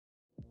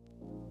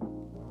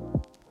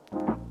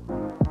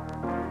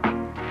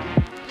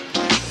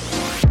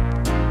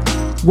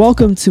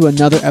Welcome to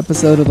another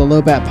episode of the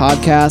Low Bat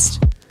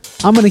Podcast.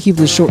 I'm going to keep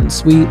this short and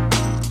sweet.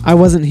 I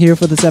wasn't here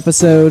for this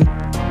episode,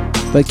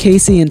 but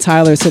Casey and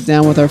Tyler sit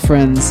down with our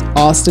friends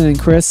Austin and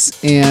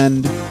Chris,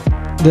 and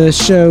the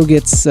show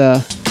gets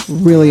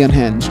really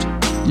unhinged.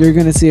 You're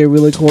going to see a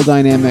really cool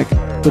dynamic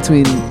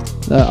between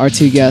our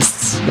two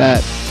guests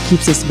that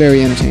keeps us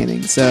very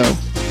entertaining. So,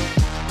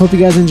 hope you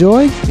guys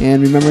enjoy,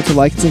 and remember to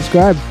like and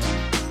subscribe.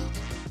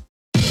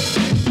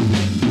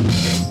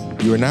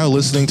 You are now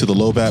listening to the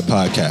Low Bat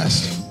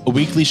Podcast, a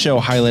weekly show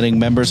highlighting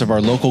members of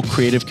our local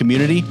creative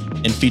community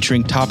and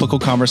featuring topical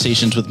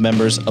conversations with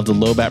members of the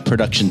Low Bat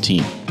production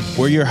team.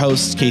 We're your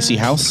hosts, Casey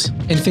House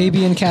and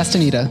Fabian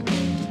Castaneda.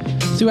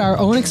 Through our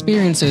own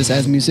experiences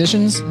as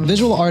musicians,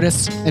 visual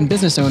artists, and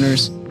business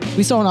owners,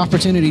 we saw an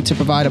opportunity to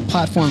provide a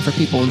platform for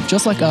people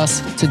just like us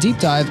to deep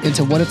dive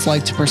into what it's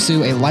like to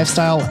pursue a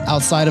lifestyle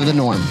outside of the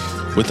norm.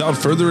 Without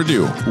further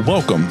ado,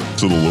 welcome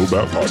to the Low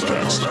Bat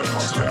Podcast.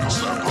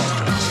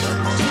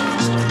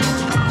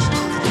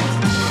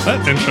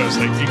 That intro is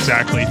like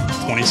exactly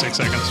 26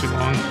 seconds too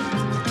long.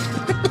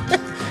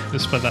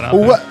 Just put that out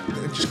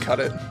there. Just cut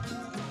it.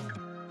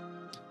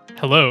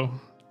 Hello,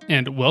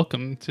 and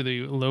welcome to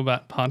the Low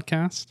Bat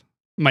Podcast.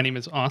 My name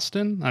is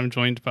Austin. I'm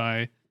joined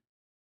by,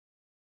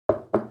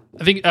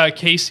 I think,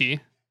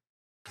 Casey,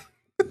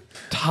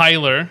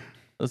 Tyler,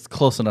 That's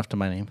close enough to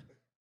my name.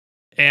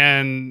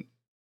 and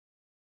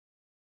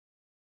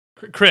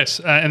Chris.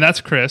 And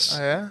that's Chris.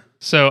 Oh, yeah?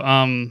 So,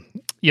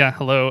 yeah,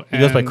 hello. He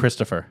goes by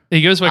Christopher.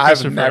 He goes by I've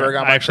Christopher. never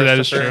gone by Actually, that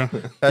is Christopher.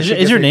 true. That shit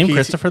Is your gives me name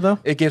Christopher, though?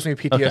 It gives me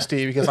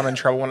PTSD because I'm in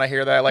trouble when I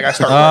hear that. Like, I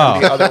start Oh.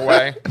 running the other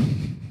way.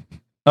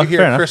 Oh, You hear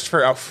fair enough.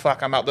 Christopher, oh,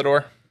 fuck, I'm out the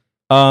door.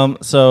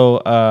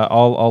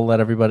 I'll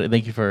let everybody.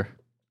 Thank you for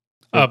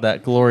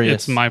that glorious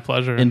It's my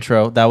pleasure.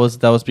 intro. That was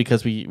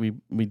because we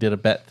did a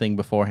bet thing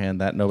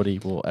beforehand that nobody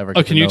will ever.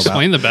 Oh, get can to you know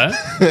explain about.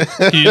 the bet?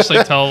 Can you just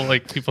like tell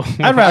like people?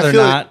 I'd rather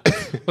not.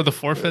 with the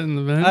forfeit in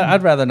the bet.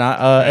 I'd rather not.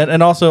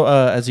 And also,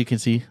 as you can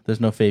see, there's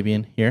no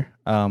Fabian here.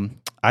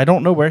 I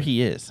don't know where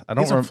he is. I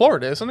don't. He's in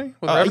Florida, isn't he?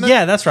 With Revenant?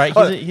 Yeah, that's right.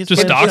 He's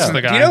Just playing dox show.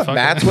 the guy. Do you know if Fuck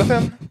Matt's it. with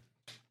him?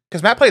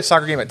 Because Matt played a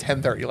soccer game at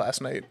 10:30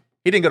 last night.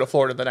 He didn't go to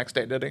Florida the next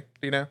day, did he? Do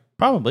you know?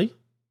 Probably.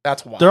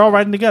 That's wild. They're all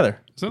riding together.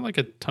 Isn't there like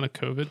a ton of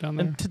COVID down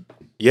there? And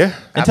Yeah,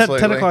 And 10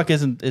 Absolutely. o'clock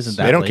isn't that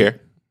they don't late. care.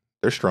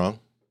 They're strong.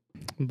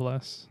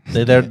 Bless.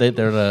 They're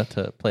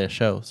to play a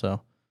show,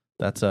 so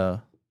that's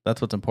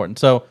what's important.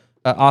 So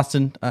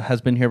Austin has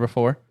been here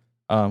before.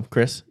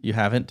 Chris, you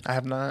haven't. I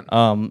have not.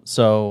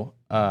 So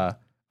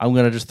I'm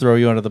gonna just throw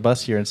you under the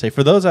bus here and say,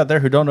 for those out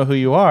there who don't know who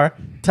you are,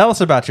 tell us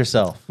about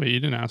yourself. Wait, you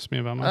didn't ask me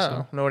about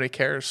myself. Oh, nobody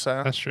cares,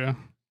 so. That's true.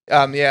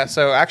 Yeah,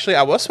 so actually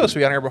I was supposed to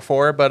be on here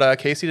before, but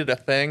Casey did a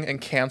thing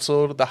and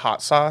canceled the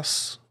hot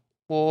sauce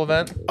pool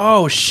event.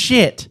 Oh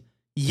shit!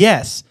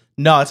 Yes.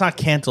 No, it's not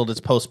canceled. It's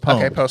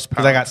postponed. Okay, postponed.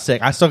 Because I got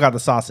sick. I still got the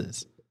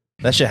sauces.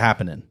 That shit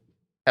happening.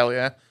 Hell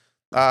yeah.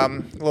 A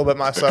little bit of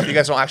my stuff. You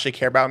guys don't actually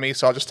care about me,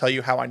 so I'll just tell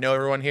you how I know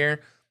everyone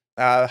here.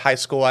 High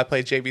school, I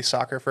played JV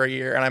soccer for a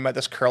year, and I met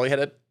this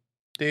curly-headed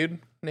dude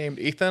named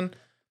Ethan.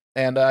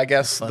 And I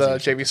guess the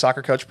JV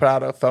soccer coach put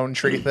out a phone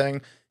tree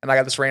thing, and I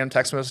got this random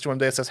text message one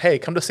day that says, "Hey,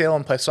 come to Salem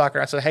and play soccer."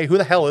 I said, "Hey, who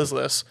the hell is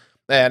this?"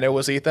 And it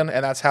was Ethan,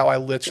 and that's how I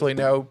literally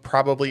know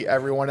probably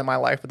everyone in my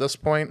life at this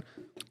point,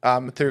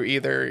 through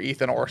either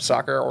Ethan or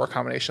soccer or a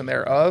combination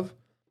thereof.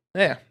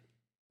 Yeah.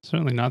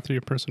 Certainly not through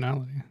your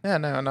personality. Yeah,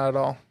 no, not at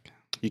all.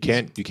 You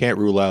can't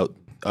rule out.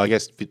 I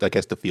guess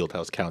the field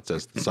house counts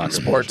as the soccer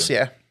Sports, portion.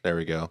 yeah. There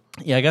we go.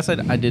 Yeah, I guess I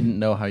didn't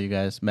know how you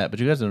guys met, but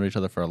you guys known each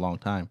other for a long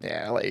time.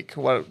 Yeah, like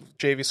what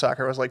JV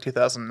soccer was like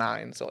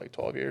 2009, so like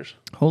 12 years.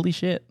 Holy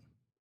shit.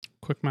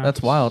 Quick math.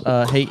 That's wild.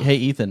 Hey,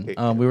 Ethan.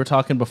 We were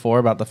talking before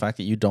about the fact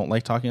that you don't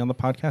like talking on the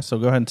podcast, so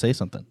go ahead and say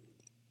something.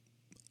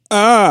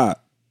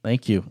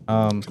 Thank you.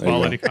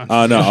 Quality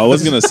content. No, I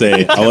was gonna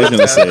say that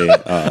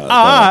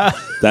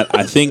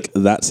I think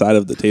that side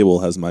of the table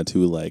has my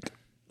two like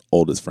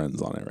oldest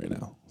friends on it right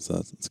now. So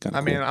it's kind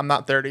of. I mean, I'm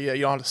not 30 yet.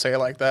 You don't have to say it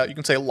like that. You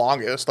can say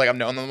longest. Like, I've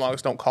known them the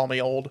longest. Don't call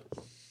me old.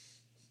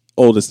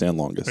 oldest and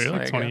longest. Wait, you're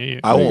like There you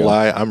 28. I won't go.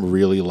 lie. I'm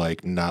really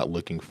like not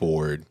looking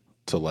forward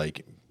to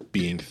like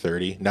being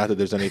 30. Not that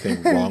there's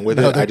anything wrong with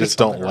No, it. I there's just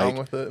don't something wrong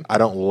like. with it.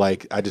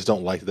 I just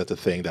don't like that that's a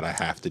thing that I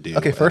have to do.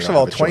 Okay, and first I of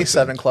all, don't have a choice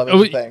 27 in. club is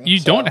Oh, a thing. you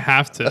so don't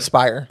have to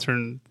aspire.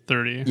 turn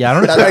 30. Yeah, I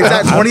don't. That's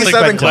exact I don't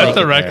 27 expect club. Let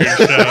the record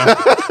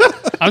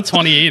show. I'm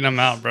 28 and I'm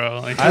out, bro.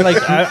 Like,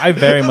 I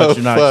very much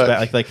do not fuck.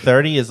 expect like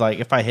 30 is like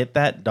if I hit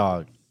that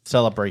dog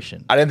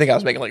celebration. I didn't think I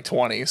was making like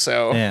 20,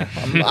 so Yeah.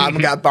 I'm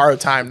got borrowed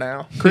time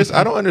now. Chris,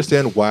 I don't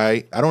understand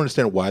why. I don't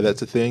understand why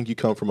that's a thing. You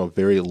come from a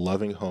very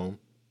loving home,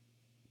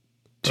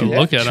 to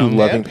look at two him.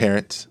 loving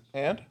parents.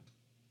 And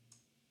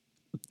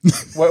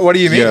what do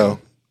you mean? Yo,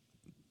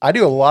 I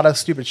do a lot of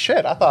stupid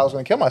shit. I thought I was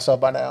going to kill myself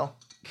by now.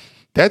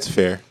 that's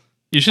fair.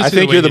 You should I see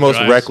think way you're the he most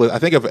drives. reckless. I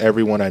think of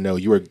everyone I know,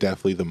 you are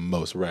definitely the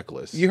most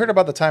reckless. You heard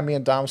about the time me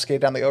and Dom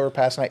skated down the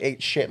overpass and I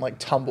ate shit and like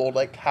tumbled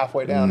like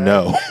halfway down? right?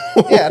 No.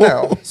 Yeah,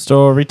 no.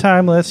 Story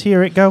time. Let's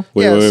hear it go.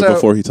 Wait, Yeah, wait, so-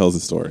 before he tells the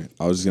story,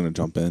 I was just going to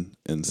jump in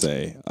and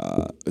say,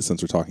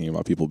 since we're talking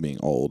about people being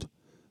old,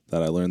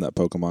 that I learned that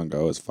Pokemon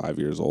Go is 5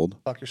 years old.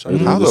 Fuck yourself.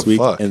 Earlier How this the week,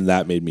 fuck? and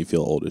that made me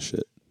feel old as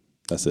shit.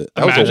 That's it.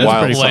 That was a Imagine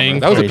wild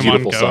playing summer. That was a Pokemon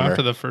beautiful Go summer.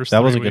 for the first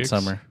That was 3 a good weeks.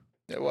 summer.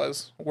 It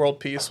was. World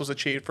peace was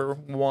achieved for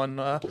one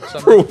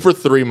summer. For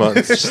 3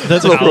 months.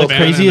 That's the Alabama and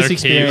craziest their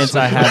experience caves.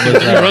 I had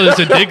was Bro, there's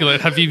a Diglett.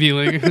 Have you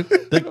feeling?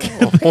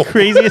 the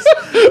craziest.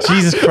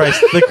 Jesus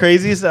Christ, the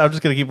craziest. I'm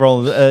just gonna keep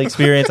rolling.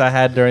 Experience I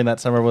had during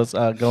that summer was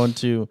going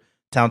to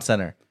Town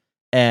Center,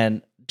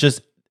 and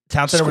just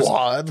Town Center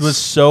was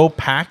so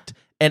packed.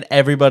 And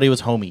everybody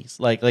was homies.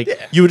 Like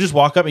you would just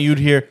walk up and you'd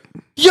hear,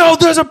 "Yo,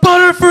 there's a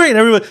Butterfree!" And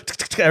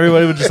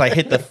everybody would just like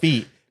hit the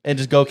feet and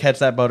just go catch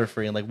that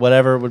Butterfree, and like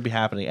whatever would be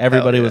happening,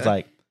 everybody was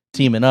like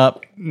teaming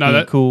up. No, being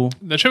that cool.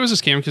 That show was a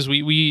scam because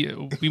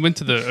we went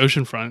to the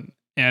oceanfront,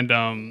 and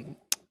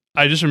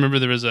I just remember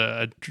there was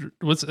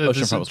Oceanfront was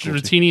cool, too.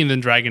 Dratini and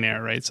then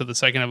Dragonair, right? So the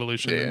second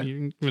evolution, and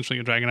you eventually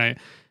get Dragonite.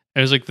 It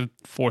was like the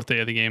 4th day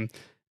of the game,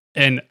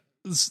 and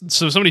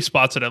so somebody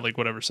spots it at like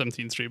whatever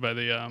 17th Street by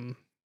the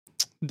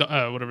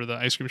whatever the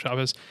ice cream shop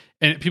is,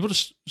 and people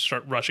just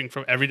start rushing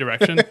from every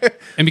direction.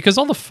 And because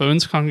all the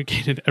phones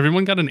congregated,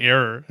 everyone got an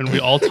error, and we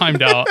all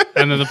timed out.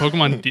 And then the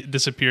Pokemon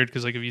disappeared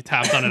because like if you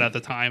tapped on it at the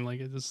time, like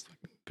it just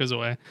goes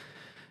away.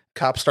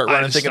 Cops start I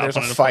running just thinking there's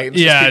a stopped fight.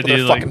 Yeah, People with dude,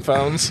 their like- fucking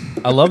phones.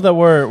 I love that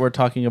we're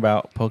talking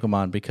about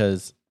Pokemon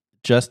because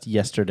just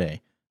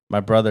yesterday, my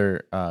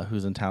brother,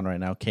 who's in town right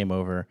now, came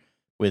over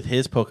with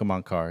his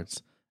Pokemon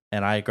cards,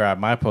 and I grabbed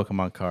my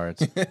Pokemon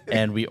cards,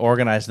 and we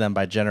organized them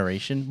by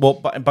generation. Well,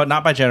 but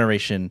not by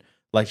generation,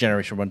 like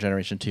Generation 1,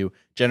 Generation 2,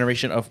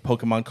 generation of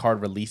Pokemon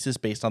card releases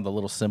based on the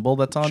little symbol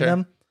that's on Sure.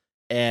 them,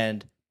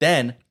 and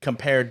then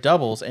compared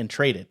doubles and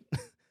traded.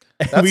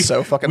 That's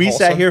so fucking We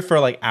wholesome. sat here for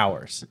like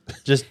hours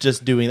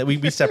just doing that.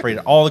 We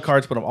separated all the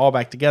cards, put them all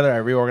back together. I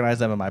reorganized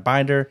them in my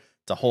binder.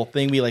 It's a whole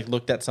thing. We like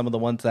looked at some of the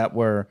ones that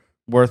were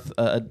worth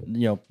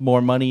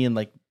more money and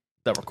like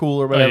that were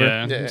cool or whatever. Oh,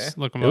 yeah. Yeah. Just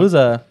look 'em It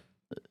up.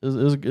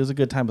 was a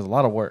good time. It was a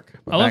lot of work.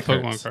 My I love back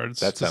Pokemon hurts. cards.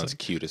 That Just sounds like-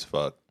 cute as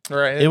fuck.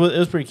 Right. It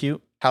was pretty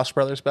cute. House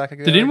Brothers back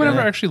again. Did anyone again.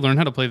 ever actually learn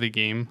how to play the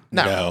game?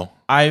 No.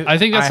 I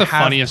think that's the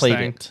have funniest played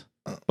thing. it,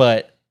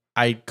 but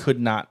I could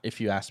not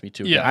if you asked me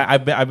to. Yeah.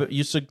 I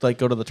used to like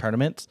go to the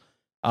tournaments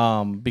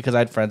because I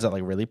had friends that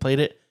like really played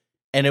it,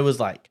 and it was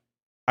like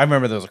I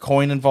remember there was a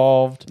coin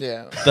involved.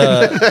 Yeah.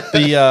 The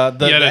You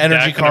had a energy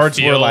deck and a cards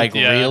were field, like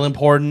yeah. real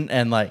important,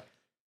 and like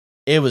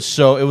it was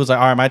like, all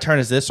right, my turn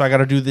is this, so I got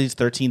to do these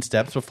 13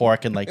 steps before I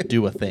can like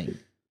do a thing.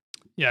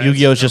 Yeah,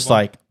 Yu-Gi-Oh's it's just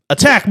terrible. like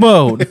attack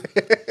mode.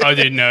 Oh,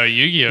 dude, no,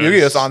 Yu-Gi-Oh!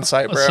 Yu-Gi-Oh's on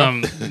site,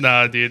 bro.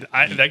 No, dude,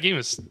 that game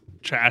is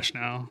trash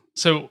now.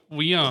 So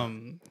we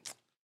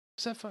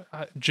what's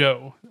that?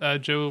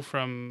 Joe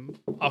from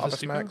Office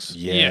Depot? Max?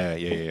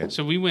 Yeah.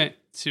 So we went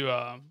to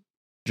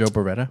Joe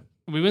Beretta.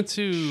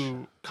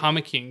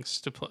 Comic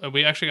Kings to play.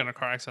 We actually got in a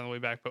car accident on the way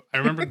back, but I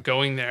remember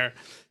going there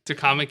to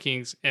Comic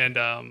Kings, and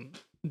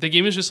the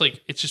game is just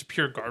like, it's just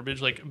pure garbage.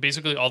 Like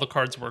basically all the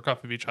cards work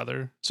off of each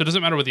other, so it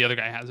doesn't matter what the other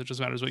guy has. It just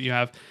matters what you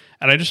have.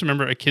 And I just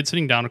remember a kid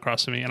sitting down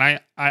across from me, and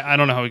I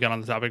don't know how we got on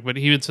the topic, but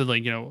he had said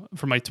like,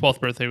 for my 12th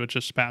birthday, which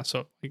just passed,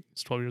 so like,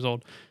 he's 12 years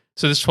old.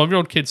 So this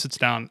 12-year-old kid sits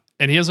down,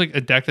 and he has like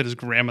a deck that is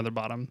grandmother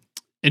bottom.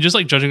 And just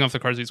like judging off the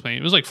cards he's playing,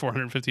 it was like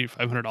 $450,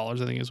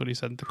 $500, I think is what he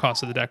said the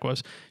cost of the deck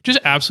was. Just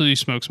absolutely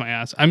smokes my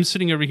ass. I'm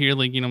sitting over here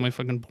like, my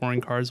fucking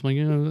boring cards. I'm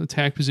like,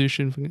 attack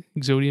position, fucking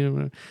Exodia.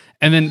 Whatever.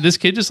 And then this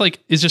kid just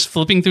like is just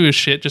flipping through his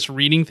shit, just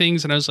reading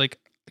things. And I was like,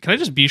 can I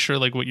just be sure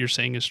like what you're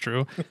saying is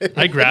true?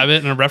 I grab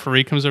it, and a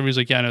referee comes over. He's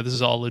like, yeah, no, this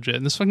is all legit.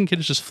 And this fucking kid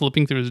is just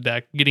flipping through his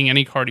deck, getting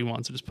any card he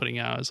wants and just putting it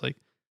out. I was like,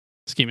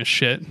 this game is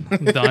shit.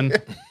 I'm done.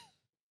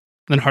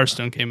 Then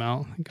Hearthstone came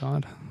out. Thank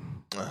God.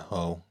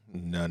 Oh,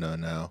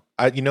 no.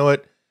 You know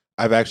what?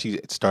 I've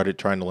actually started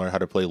trying to learn how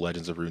to play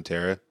Legends of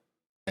Runeterra,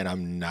 and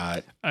I'm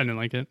not. I didn't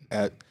like it.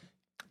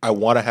 I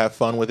want to have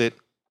fun with it.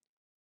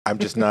 I'm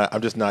just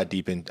not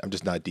deep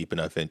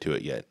enough into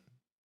it yet.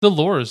 The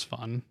lore is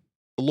fun.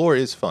 The lore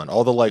is fun.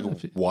 All the like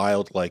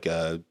wild like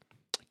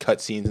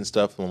cutscenes and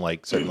stuff when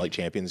like certain like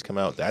champions come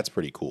out. That's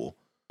pretty cool.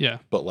 Yeah.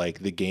 But like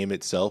the game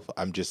itself,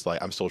 I'm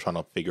still trying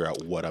to figure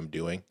out what I'm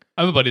doing.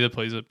 I have a buddy that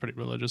plays it pretty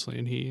religiously,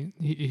 and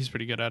he's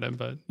pretty good at it.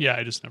 But yeah,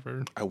 I just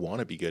never I want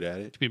to be good at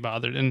it. to be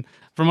bothered. And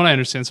from what I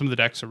understand, some of the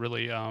decks are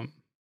really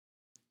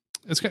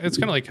it's kind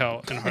of like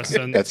how in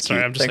Hearthstone. That's sorry,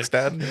 cute. I'm just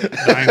Thanks, like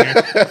Dad.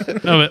 dying here.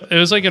 No, but it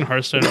was like in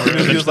Hearthstone where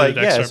eventually was like,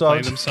 the decks yeah, start so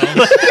playing themselves.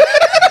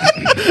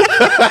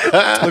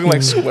 Looking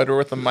like Squidward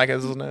with the mic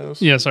as his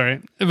nose. Yeah,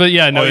 sorry, but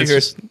yeah, no, All you it's hear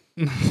just.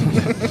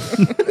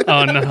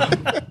 Oh no,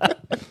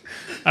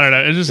 I don't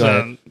know. It's just Go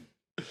ahead.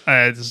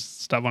 I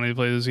just stopped wanting to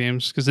play those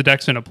games because the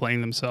decks end up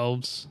playing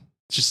themselves.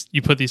 It's just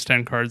you put these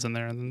 10 cards in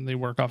there and then they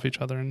work off each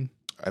other. And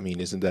I mean,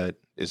 isn't that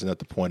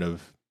the point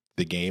of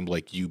the game?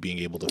 Like you being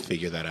able to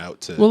figure that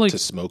out to Well, like- to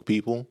smoke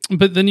people.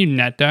 but then you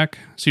net deck,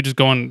 so you just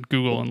go on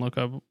Google and look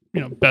up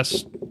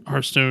best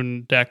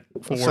Hearthstone deck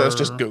for. So it's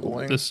just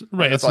Googling. This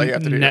right. That's It's all you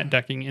have to do. net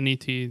decking,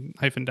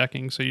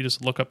 NET-decking. So you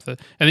just look up and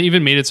they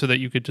even made it so that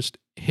you could just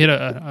hit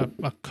a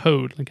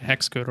code, like a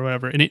hex code or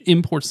whatever, and it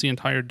imports the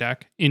entire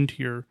deck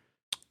into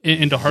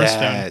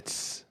Hearthstone.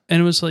 That's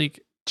And it was like,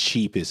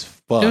 cheap as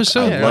fuck. It was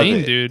so I love lame,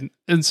 it. dude.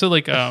 And so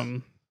like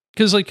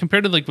because like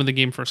compared to like when the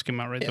game first came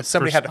out, right? Yeah, the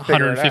somebody first had to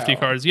figure it 150 out.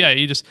 cards. Yeah,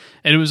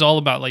 and it was all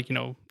about like,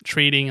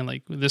 trading and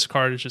like this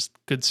card is just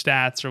good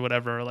stats or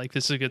whatever. Or, like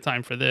this is a good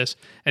time for this.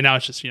 And now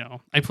it's just,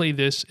 I play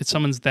this, it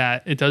summons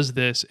that, it does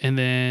this, and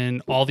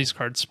then all these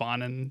cards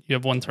spawn and you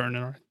have one turn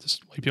and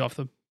just wipe you off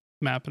the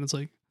map. And it's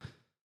like,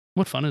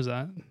 what fun is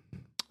that?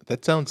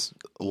 That sounds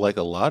like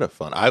a lot of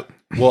fun.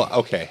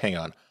 Okay, hang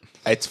on.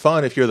 It's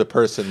fun if you're the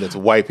person that's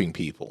wiping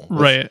people,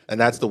 Right? And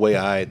that's the way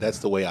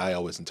I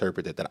always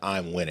interpret it, that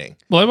I'm winning.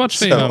 Well, I watched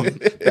So,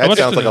 that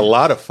sounds like a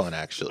lot of fun,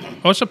 actually. I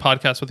watched a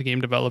podcast with a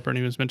game developer, and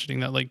he was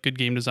mentioning that like good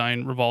game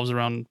design revolves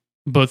around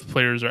both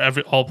players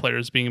or all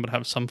players being able to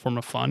have some form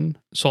of fun,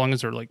 so long as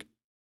they're like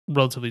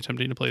relatively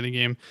tempting to play the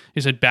game.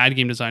 He said bad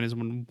game design is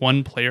when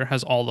one player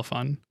has all the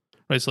fun,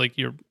 right? So like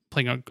you're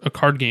playing a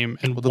card game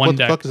and What one the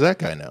deck. fuck does that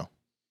guy know?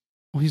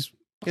 Well, he's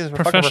He's a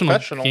professional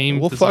professional. game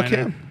Well, designer. fuck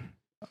him.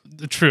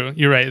 True,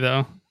 you're right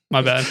though.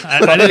 My bad. I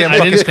Fuck him,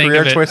 fuck didn't his think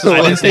career of it. choices,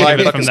 I didn't think of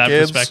it fuck from his that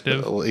kids.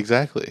 perspective. Well,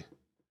 exactly.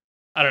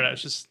 I don't know.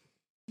 It's just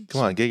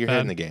Come on, get your head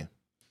bad. in the game.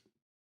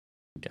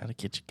 Gotta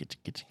get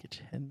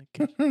your head in the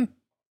kitchen.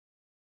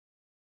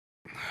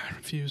 I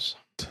refuse.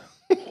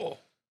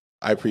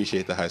 I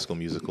appreciate the High School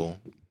Musical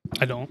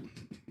I don't.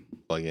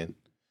 plug-in.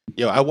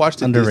 Yo, I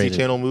watched a Underrated.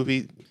 Disney Channel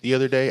movie the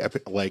other day.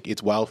 Like,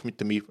 it's wild for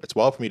me. It's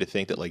wild for me to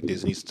think that like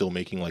Disney's still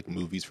making like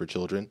movies for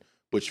children,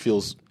 which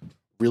feels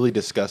really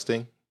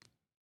disgusting.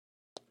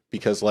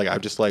 Because like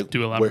I'm just like,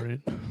 Do elaborate.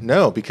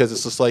 no, because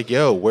it's just like,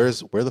 yo, where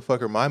the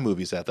fuck are my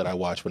movies at that I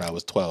watched when I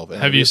was 12?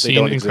 And Have you they seen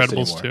don't exist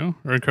Incredibles anymore.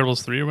 2 or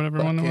Incredibles 3 or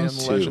whatever one it Fucking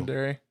was?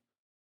 legendary.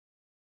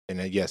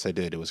 And yes, I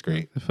did. It was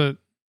great.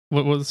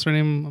 What was her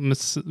name?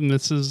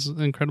 Mrs.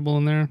 Incredible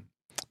in there.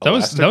 That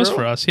was Elastigirl?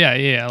 for us.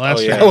 Yeah. Last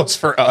Oh, year. yeah. That was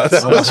for us.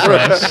 That was for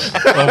us. Oh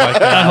my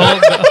god.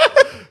 That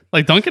whole,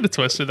 like, don't get it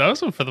twisted. That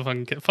was one for the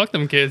fucking kid. Fuck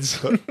them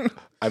kids.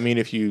 I mean,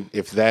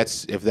 if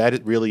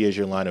that really is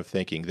your line of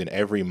thinking, then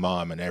every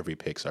mom and every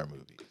Pixar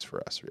movie is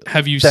for us. Really,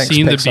 Have you Thanks,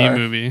 seen the Pixar. B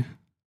movie,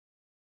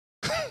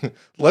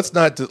 let's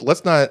not.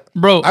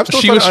 bro? I'm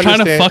still She trying was to trying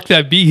to understand- fuck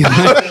that bee.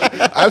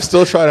 I'm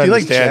still trying to Do you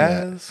like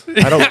understand jazz?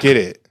 that. I don't get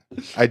it.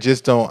 I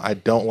just don't. I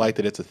don't like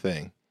that it's a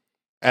thing,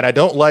 and I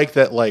don't like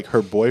that like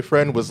her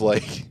boyfriend was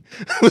like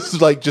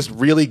just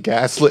really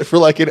gaslit for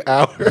like an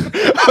hour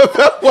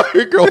about why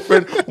her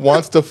girlfriend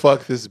wants to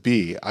fuck this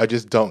bee. I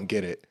just don't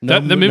get it.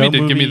 that movie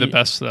did give me the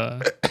best.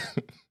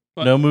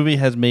 No movie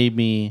has made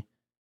me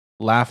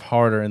laugh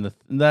harder, and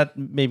that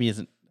maybe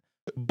isn't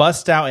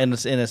bust out in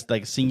a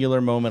like singular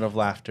moment of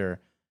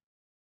laughter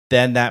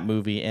than that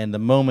movie. And the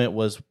moment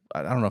was,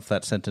 I don't know if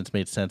that sentence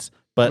made sense,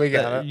 but We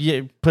got it.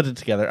 yeah, put it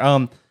together.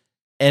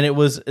 And it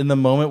was in the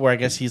moment where I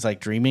guess he's like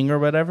dreaming or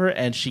whatever,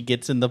 and she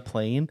gets in the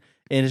plane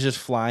and is just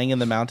flying in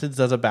the mountains,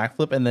 does a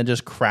backflip, and then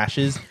just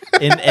crashes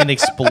and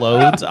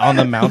explodes on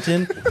the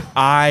mountain.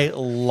 I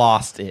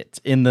lost it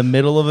in the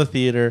middle of a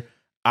theater.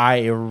 I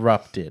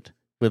erupted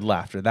with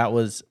laughter. That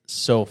was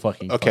so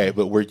fucking Okay, funny.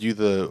 but were you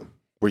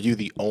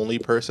the only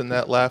person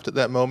that laughed at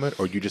that moment,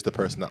 or you just the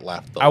person that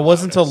laughed? I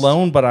wasn't loudest?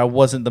 alone, but I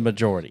wasn't the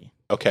majority.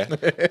 Okay.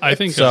 I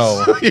think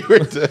So You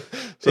were so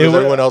It was wa-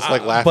 everyone else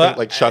like laughing, but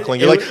like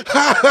chuckling? it You're wa-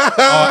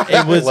 like,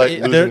 it was like it-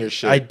 losing there- your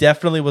shit. I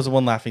definitely was the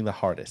one laughing the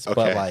hardest, Okay.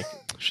 but like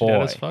she did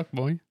boy, as fuck,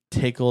 boy.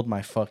 tickled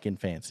my fucking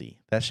fancy.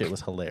 That shit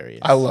was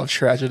hilarious. I love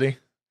tragedy.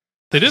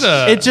 They did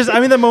it. Just,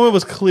 I mean, the moment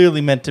was clearly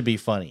meant to be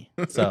funny.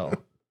 So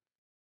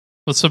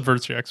What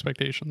subverts your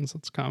expectations?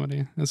 It's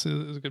comedy. It's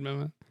a good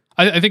moment.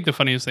 I think the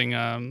funniest thing,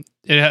 I don't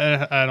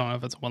know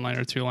if it's a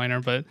one-liner or two-liner,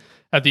 but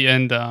at the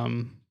end,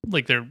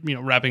 like they're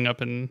wrapping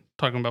up and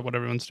talking about what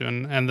everyone's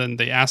doing, and then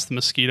they ask the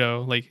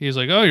mosquito, like he's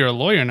like, "Oh, you're a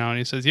lawyer now," and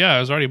he says, "Yeah, I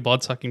was already a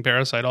blood-sucking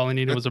parasite. All I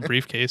needed was a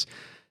briefcase."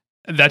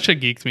 That shit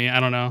geeked me. I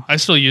don't know. I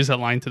still use that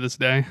line to this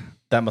day.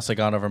 that must have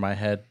gone over my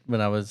head when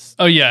I was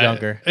Oh yeah,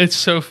 younger. It's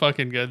so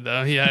fucking good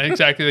though. Yeah,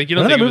 exactly. Like you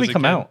When don't did think that it was movie a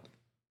come kid. out?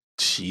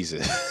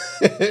 Jesus.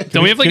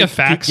 Don't we have like a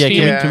fax Yeah,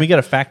 team? can we get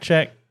a fact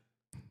check?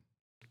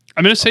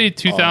 I'm gonna say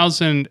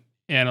 2011.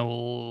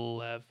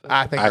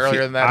 I think I earlier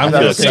feel- than that. I'm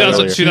gonna gonna say say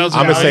 2009.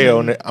 I'm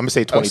gonna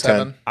say 2010.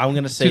 07. I'm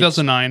gonna say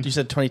 2009. You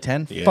said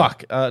 2010. Yeah.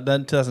 Fuck.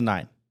 Then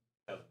 2009.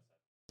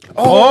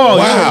 Oh,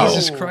 wow.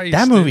 Jesus Christ!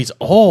 That dude. movie's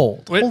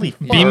old. Wait, Holy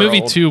B fuck. movie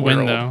World, 2 win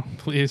world. though,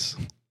 please.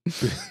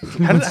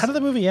 How did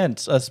the movie end?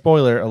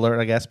 Spoiler alert,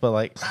 I guess. But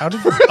like, how did?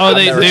 Oh,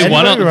 they Anybody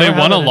won a remember how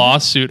that ended?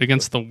 lawsuit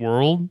against the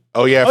world.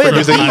 Oh yeah, Oh, for yeah,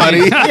 using the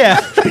honey. yeah.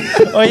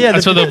 Oh yeah.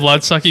 That's for the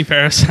blood sucking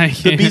parasite.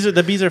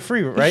 the bees are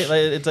free, right?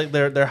 Like, it's like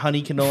their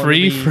honey can no longer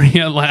be free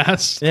at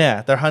last.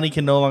 Yeah, their honey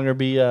can no longer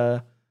be.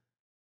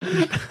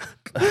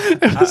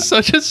 It was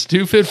such a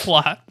stupid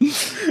plot,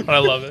 but I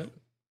love it.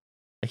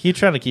 I keep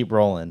trying to keep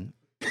rolling.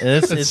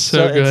 And it's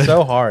so good. It's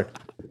so hard.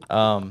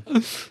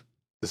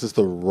 This is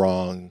the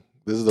wrong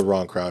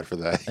crowd for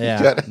that. You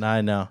Yeah, gotta- no,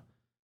 I know.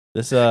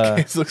 This He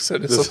looks so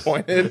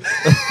disappointed.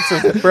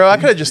 Bro, I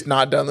could have just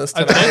not done this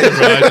I tonight. told you,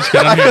 bro. I just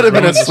got on I here could have and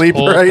been ruined this asleep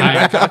whole right thing.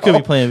 now. I could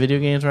be playing video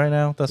games right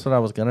now. That's what I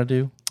was gonna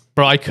do.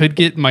 Bro, I could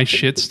get my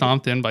shit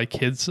stomped in by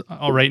kids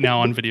right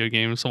now on video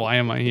games. So why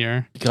am I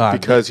here? God,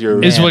 Because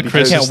you're Is what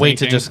Chris I can't is wait to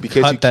thinking. just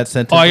Because cut you- that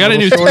sentence. Oh, I got a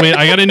new little short.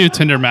 I got a new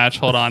Tinder match.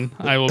 Hold on,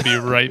 I will be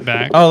right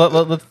back.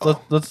 Oh,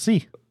 let's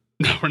see.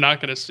 No, we're not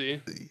gonna see.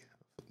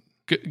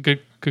 Good.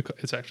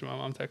 It's actually my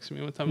mom texting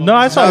me. What time? No,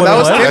 I saw No, what that it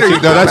was was. Tinder.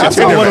 No, that's That's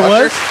your not Tinder what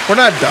it match. was. We're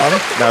not dumb.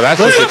 No, that's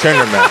just a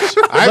Tinder match.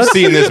 I've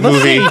seen this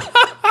movie.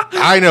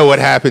 I know what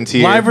happened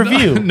here. Live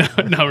review. No,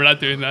 we're not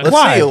doing that. Let's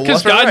Why? see.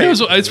 Because left or God right.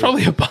 knows it's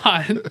probably a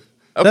bot.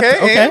 Okay,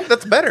 okay. and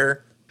that's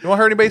better. You won't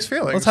hurt anybody's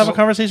feelings. Let's have a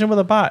conversation with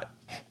a bot.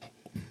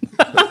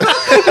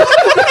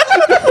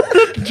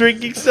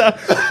 Drinking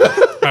stuff.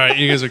 All right,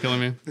 you guys are killing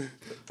me.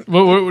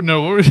 What were we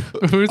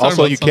talking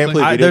Also, about you can't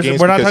play something? video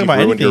games We're not because talking you about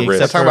ruined your anything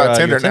wrist except Talking for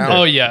about your Tinder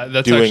now. Oh yeah,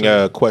 that's doing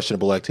actually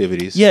questionable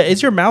activities. Yeah,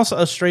 is your mouse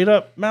a straight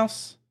up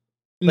mouse?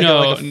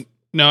 no.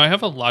 I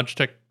have a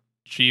Logitech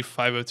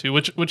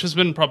G502, which has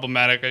been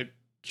problematic. I'm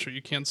sure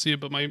you can't see it,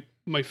 but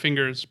my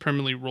finger is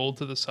permanently rolled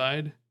to the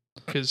side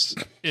because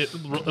it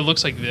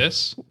looks like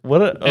this,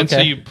 What? Okay. and so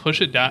you push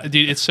it down.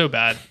 Dude, it's so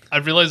bad.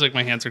 I've realized like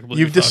my hands are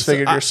completely. You've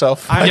disfigured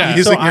yourself by yeah,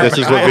 using so your This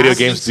is what I video asked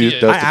games you do, to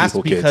see does I to asked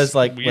people, because kids.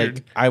 like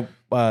Weird. I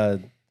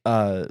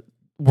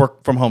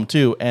work from home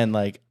too, and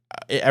like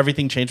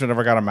everything changed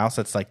whenever I got a mouse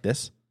that's like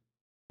this.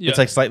 Yeah. It's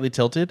like slightly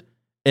tilted,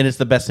 and it's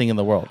the best thing in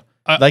the world.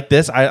 I- like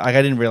this, I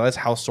didn't realize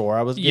how sore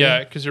I was getting. Yeah,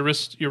 because your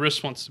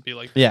wrist wants to be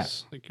like Yeah.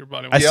 this, like your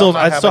body. I Wants still- Do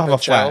y'all not still like have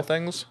the a flat. gel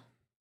things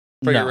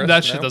for No. your wrist?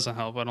 that shit No? doesn't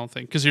help. I don't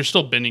think because you're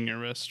still bending your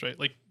wrist, right?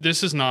 Like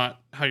this is not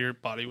how your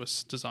body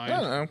was designed.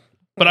 I don't know.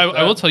 But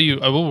I will tell you,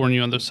 I will warn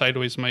you on those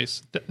sideways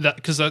mice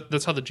because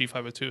that's how the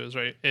G502 is,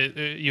 right?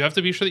 You have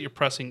to be sure that you're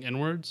pressing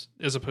inwards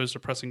as opposed to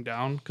pressing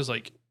down because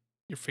like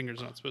your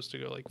finger's not supposed to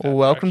go like that. Well,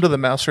 welcome to the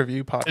Mouse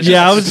Review podcast. It's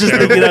Yeah, I was just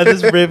thinking of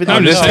this ribbon. I'm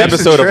On this just-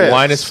 episode of Trips.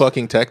 Linus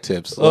fucking Tech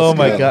Tips. Oh Let's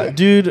my go. god,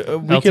 dude,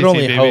 we could LTT,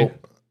 only baby.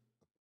 hope.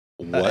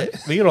 What?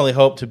 We could only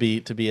hope to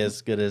be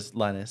as good as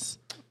Linus.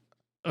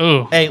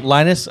 Oh, Hey,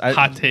 Linus,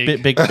 Hot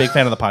take. big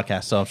fan of the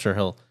podcast, so I'm sure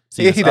he'll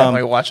see. Yeah, this. he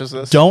definitely watches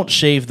this. Don't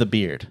shave the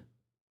beard.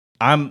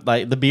 I'm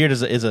like the beard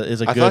is a I good.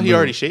 thought he move.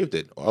 already shaved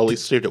it, or at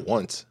least shaved it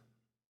once.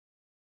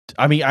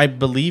 I mean, I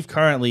believe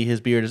currently his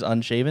beard is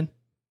unshaven,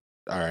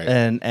 All right.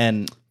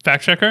 and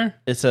fact checker.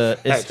 it's a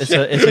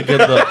good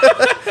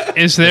look.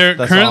 Is there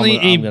That's all currently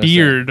I'm gonna a say.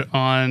 beard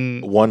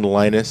on One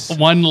Linus.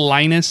 one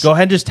Linus? Go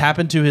ahead and just tap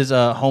into his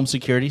home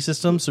security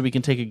system so we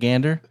can take a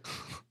gander.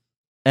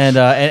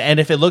 And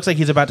if it looks like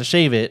he's about to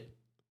shave it,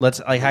 let's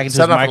like hack into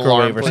Set his up an microwave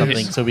alarm, or something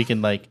please. so we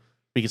can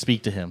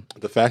speak to him.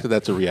 The fact that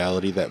that's a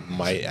reality that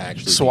might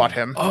actually SWAT be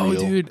him. Oh,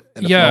 real dude.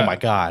 and a- Yeah. Oh my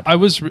god. I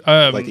was like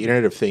the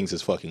Internet of Things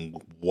is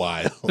fucking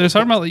wild. they're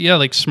talking about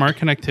like smart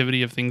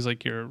connectivity of things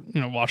like your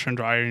washer and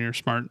dryer and your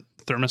smart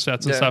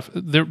thermostats and Yeah. stuff.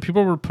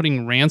 People were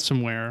putting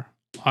ransomware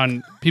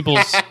on people's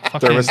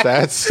fucking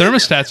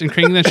Thermostats. and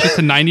cranking that shit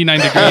to 99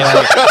 degrees.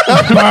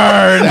 That's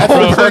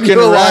Bro, fucking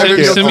Go live rocket.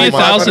 and Send me Oh my-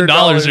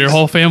 $1,000, your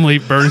whole family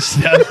burns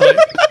to death. Like,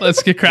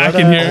 let's get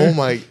cracking What, here. Oh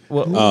my!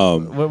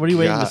 what are you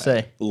waiting God. to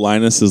say?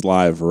 Linus is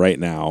live right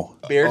now.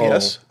 Beard, Oh.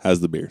 yes. Has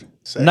the beard.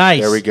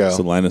 Nice. There we go.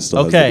 So Linus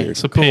still has Okay. the beard.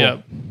 So pay Cool.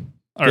 up.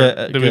 Or Good,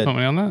 did we good. put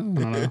money on that?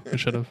 I don't know. We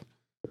should have.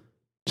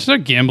 Just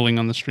start gambling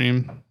on the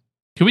stream.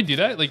 Can we do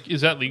that? Like,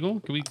 is that legal?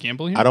 Can we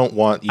gamble here? I don't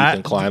want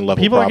Ethan Klein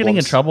level People problems. are getting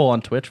in trouble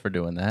on Twitch for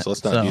doing that. So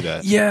let's not do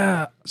that.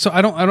 Yeah. So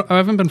I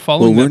haven't been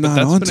following Well, we're that, but not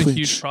that's on been a Twitch.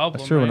 huge problem.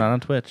 That's true. We're right? not on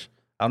Twitch.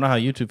 I don't know how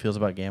YouTube feels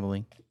about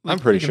gambling. I'm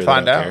pretty You sure can they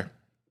find don't out. care.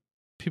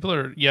 People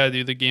are,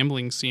 dude, the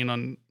gambling scene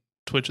on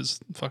Twitch is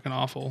fucking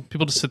awful.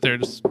 People just sit there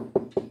just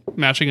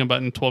mashing a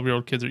button.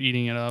 12-year-old kids are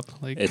eating it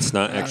up. Like, It's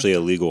not actually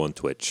illegal on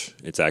Twitch.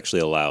 It's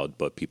actually allowed,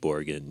 but people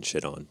are getting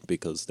shit on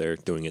because they're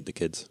doing it to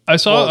kids. I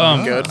saw,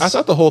 Well, good. I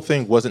thought the whole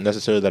thing wasn't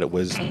necessarily that it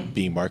was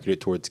being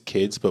marketed towards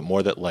kids, but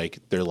more that like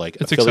they're like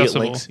It's affiliate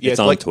accessible. links. It's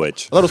on like,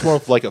 Twitch. I thought it was more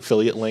of like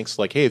affiliate links.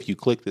 Like, hey, if you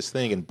click this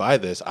thing and buy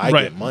this, I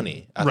Right. get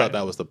money. I Right. thought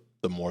that was the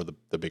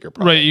bigger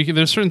problem. right.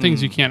 There's certain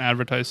things you can't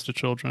advertise to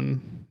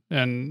children.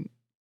 And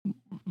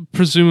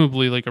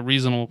presumably, like, a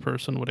reasonable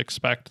person would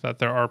expect that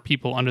there are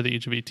people under the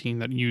age of 18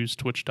 that use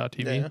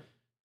twitch.tv. Yeah.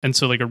 And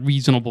so, like, a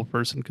reasonable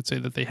person could say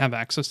that they have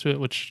access to it,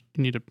 which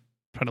you need to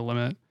try to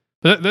limit.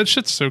 But that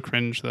shit's so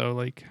cringe, though.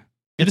 Like, you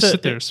It's just a-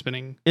 sit there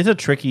spinning. It's a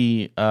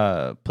tricky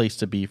place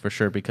to be for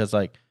sure because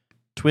like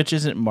Twitch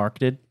isn't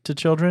marketed to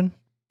children,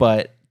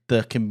 but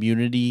the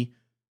community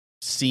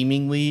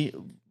seemingly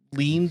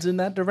leans in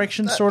that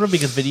direction, sort of,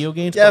 because video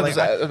games. Yeah, but,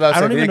 like, I was about to I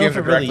say don't even video know games if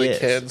are it really directly is.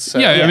 kids. So.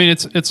 Yeah, yeah. I mean,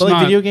 it's But like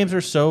not. video games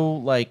are so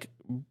like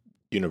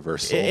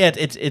Universal.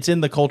 it's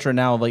in the culture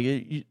now.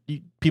 Like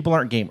people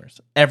aren't gamers.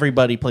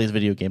 Everybody plays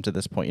video games at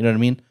this point. You know what I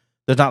mean?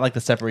 There's not like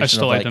the separation I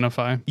still of like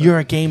identify. you're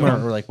a gamer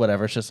or like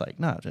whatever. It's just like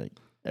no, like,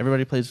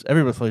 everybody plays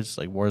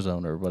like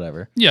Warzone or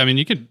whatever. Yeah, I mean,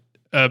 you could.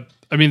 I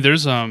mean,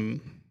 there's Was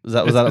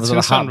that it's a gonna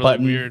hot sound really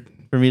button weird.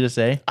 for me to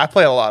say? I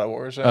play a lot of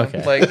Warzone.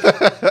 Okay.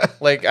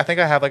 Like I think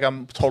I have like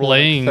a total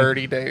Playing. of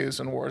 30 days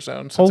in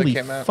Warzone since Holy it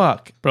came out.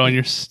 fuck! Bro, and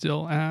you're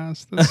still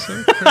ass. That's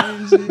so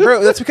crazy.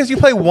 Bro, that's because you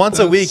play once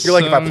a week. You're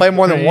like, if I so play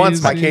more than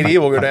once, my crazy. KD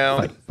will go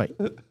down. Fight.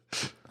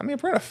 I mean,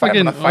 if we're gonna fight, Fucking,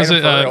 I'm gonna fight was him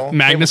it for real.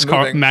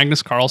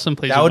 Magnus Carlsen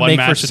plays That would one make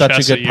for match of such a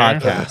chess good year?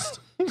 podcast.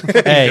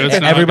 Hey, It's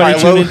not everybody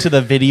like- tune into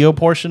the video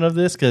portion of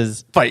this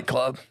because Fight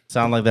Club.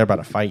 sound like they're about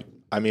to fight.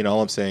 I mean,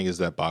 all I'm saying is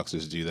that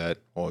boxers do that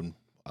on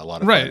a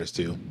lot of Right. fighters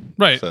too.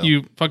 Right. So-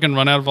 You fucking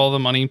run out of all the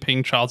money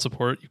paying child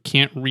support. You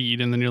can't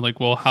read. And then you're like,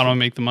 well, how do I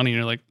make the money? And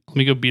you're like, let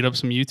me go beat up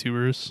some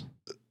YouTubers.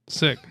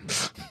 Sick.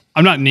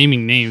 I'm not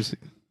naming names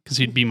because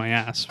he'd be my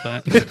ass,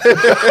 but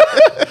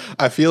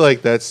I feel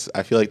like that's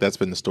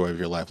been the story of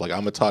your life. Like, I'm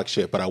gonna talk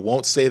shit, but I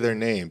won't say their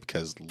name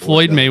because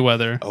Floyd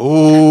Mayweather.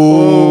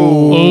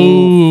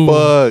 Oh,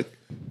 fuck!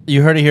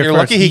 You heard it here You're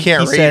first. lucky he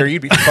can't read, said- or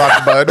you'd be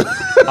fucked, bud.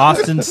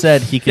 Austin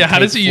said he could Yeah, how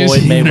take does he use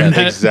Floyd the Mayweather.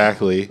 internet?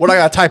 Exactly. What I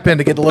gotta type in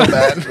to get to look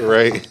at?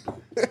 Right.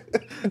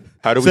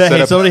 How do we So, set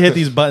hey, up? somebody hit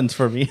these buttons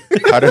for me.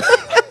 How do,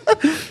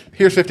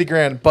 Here's 50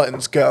 grand.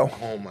 Buttons go.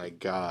 oh my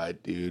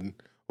god, dude!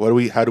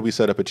 How do we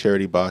set up a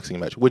charity boxing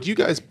match? Would you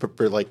guys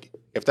prefer, like,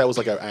 if that was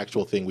like an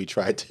actual thing we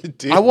tried to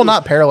do? I will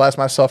not paralyze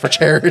myself for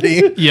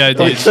charity. Yeah,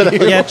 dude.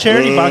 Yeah,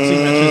 charity boxing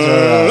matches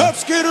are.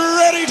 Let's get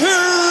ready to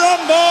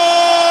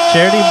rumble.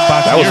 Charity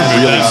boxing. That was Here,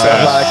 really move I'm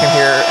that. glad I fast. can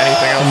hear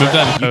anything else. Move right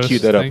that now. in You post,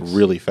 queued that up thanks.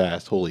 really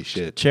fast. Holy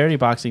shit! Charity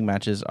boxing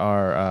matches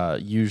are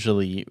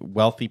usually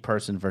wealthy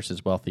person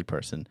versus wealthy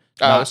person.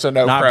 Oh, so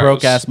no not pros.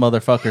 broke ass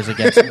motherfuckers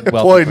against wealthy.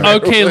 Floyd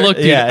person. Okay, look,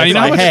 dude. Yeah, I it's know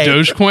how like, much hey,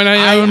 Dogecoin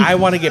I own. I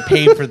want to get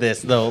paid for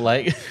this though.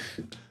 Like,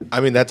 I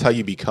mean, that's how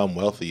you become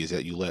wealthy, is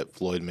that you let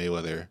Floyd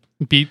Mayweather.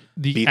 beat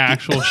the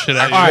actual shit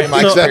out of you. all right,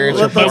 My so, experience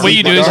let- But let's- what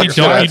you do is you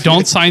Dark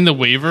don't sign the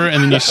waiver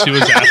and then you sue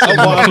his ass.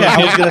 well, okay,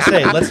 I was gonna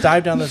say let's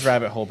dive down this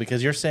rabbit hole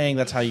because you're saying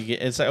that's how you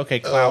get. It's like okay,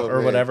 clout or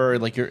man. whatever,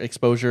 like your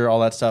exposure, all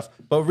that stuff.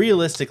 But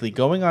realistically,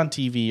 going on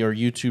TV or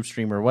YouTube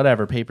stream or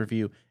whatever pay per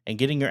view and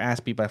getting your ass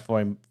beat by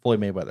Floyd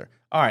Mayweather.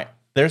 All right,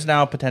 there's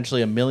now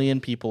potentially 1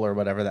 million people or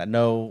whatever that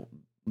know.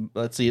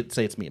 Let's say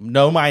it's me.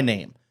 Know my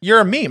name.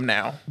 You're a meme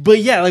now. But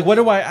yeah, like what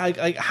do I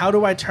like? How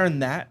do I turn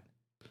that?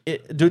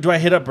 Do I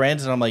hit up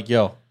brands and I'm like,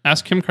 yo,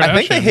 Ask Kim Kardashian. I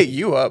think they hit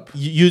you up.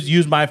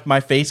 use my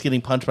face getting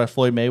punched by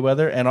Floyd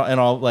Mayweather and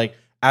I'll like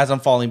as I'm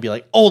falling be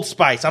like Old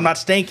Spice. I'm not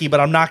stanky, but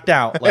I'm knocked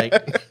out. Like,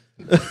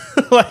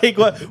 like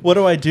what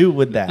do I do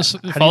with that? Just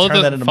How do you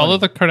turn that into follow money?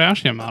 the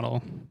Kardashian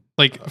model.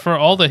 Like for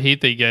all the hate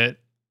they get,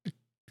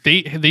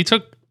 they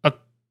took a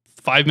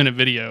 5-minute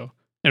video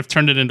and have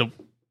turned it into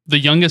the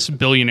youngest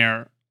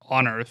billionaire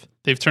on earth.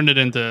 They've turned it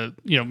into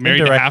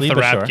married to half Indirectly, the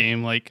but rap sure.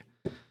 game. Like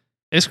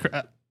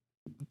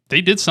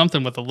they did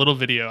something with a little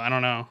video. I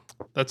don't know.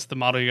 That's the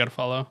model you got to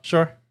follow.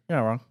 Sure, you're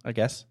not wrong. I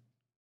guess.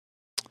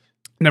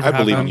 Never I have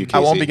believe them. in you. I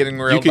won't Casey. be getting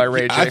You railed could- by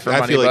Ray J I for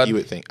money, feel like bud. you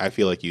would think. I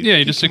feel like you. Yeah, you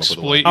you'd just come up with a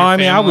exploit way. your Oh, I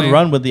mean, I would family.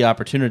 run with the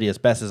opportunity as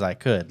best as I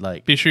could.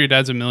 Like, Be sure your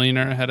dad's a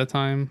millionaire ahead of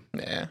time.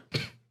 Yeah.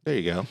 There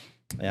you go.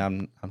 yeah,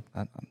 I'm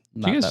not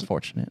guys- that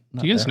fortunate.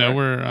 Do you guys know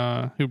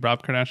who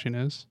Rob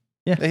Kardashian is?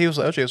 Yeah, he was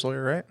OJ's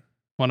lawyer, right?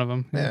 One of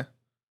them. Yeah.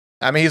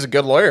 I mean, he's a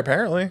good lawyer,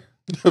 apparently.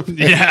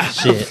 Yeah.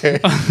 Shit.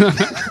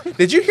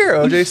 Did you hear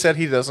OJ said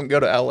he doesn't go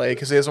to LA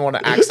because he doesn't want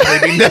to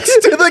accidentally be next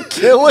to the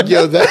killer?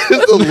 Yo, that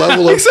is the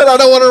level He of. said, I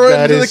don't want to run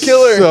That into the is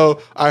killer.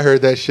 so. I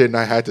heard that shit and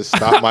I had to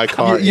stop my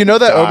car. You and know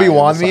that die on the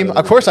Obi-Wan side meme? the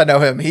Of course I know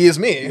him. He is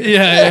me.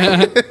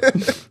 Yeah.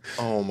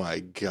 Oh my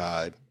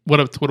god! What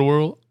up, Twitter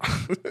world?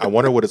 I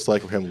wonder what it's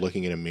like for him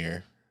looking in a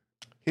mirror.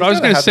 I was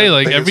gonna have say, the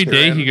like biggest every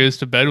day grin. he goes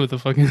to bed with a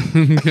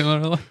fucking killer.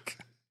 Like,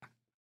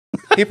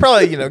 He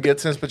probably,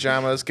 gets in his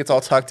pajamas, gets all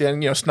tucked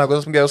in,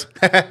 snuggles and goes,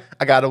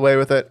 I got away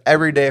with it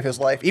every day of his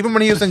life, even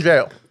when he was in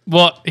jail.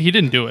 well, he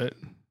didn't do it.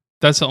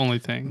 That's the only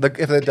thing.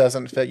 If it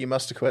doesn't fit, you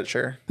must have quit,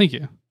 sure. Thank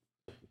you.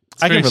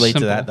 It's I can very relate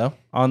simple. to that though.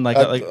 On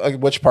like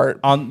Which part?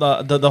 on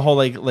the whole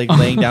like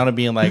laying down and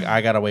being like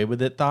I got away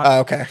with it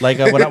thought. Okay. Like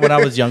when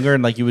I was younger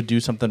and like you would do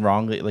something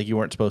wrong like you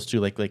weren't supposed to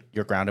like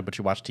you're grounded but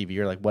you watch TV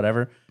or like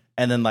whatever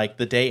and then like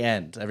the day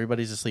ends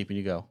everybody's asleep and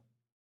you go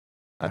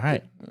all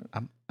right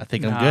I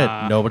think I'm Nah.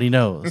 good nobody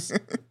knows. The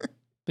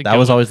That guilt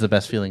was would- always the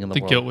best feeling in the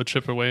the world. guilt would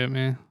chip away at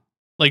me,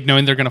 like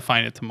knowing they're gonna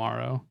find it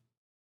tomorrow.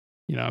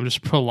 I'm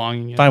just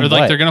prolonging it. Find or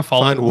like what? they're gonna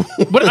follow.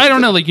 Find But I don't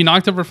know. Like you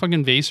knocked over a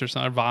fucking vase or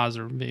something, or vase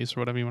or vase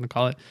or whatever you want to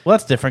call it. Well,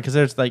 that's different because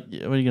there's like what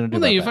are you gonna do?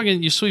 Well, then about you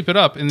that? you sweep it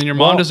up, and then your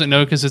mom Well- doesn't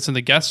know because it's in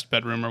the guest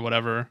bedroom or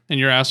whatever, and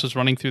your ass was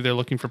running through there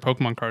looking for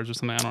Pokemon cards or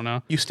something. I don't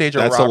know. You stage a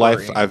That's a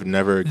robbery. life I've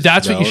never.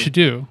 That's what you known. should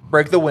do.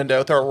 Break the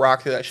window, throw a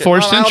rock through that shit.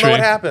 Forced I don't know entry. what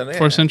happened. Yeah.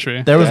 Forced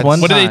entry. There was That's- one.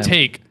 What time, did they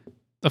take?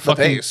 The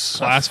fucking vase.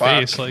 glass Oh, fuck.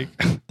 vase. Like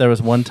There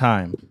was one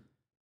time.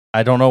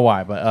 I don't know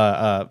why,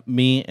 but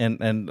me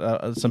and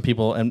some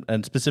people,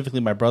 and specifically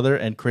my brother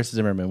and Chris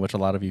Zimmerman, which a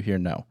lot of you here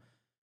know,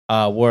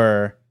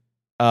 were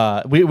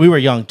we were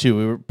young too.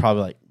 We were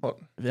probably like What?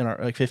 in our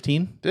like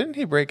 15. Didn't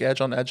he break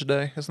Edge on Edge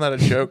Day? Isn't that a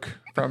joke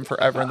from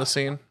Forever in the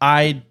Scene?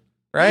 I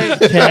Right?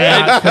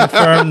 cannot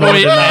confirm nor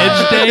wait,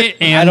 deny. Edge Day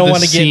and I don't the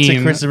want to get into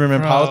scene. Chris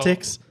Zimmerman Bro.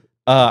 politics.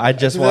 I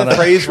just want That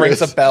to. phrase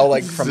rings a bell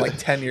like from like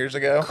 10 years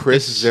ago.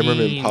 Chris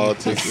Zimmerman Scene.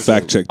 politics. is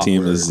Fact check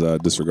team awkward. is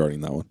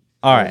disregarding that one.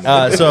 All right.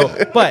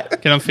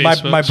 But Get on my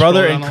Facebook, brother scroll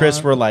and down Chris a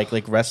lot. were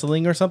like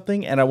wrestling or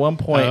something, and at one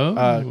point,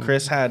 Oh.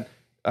 Chris had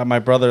my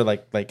brother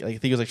like I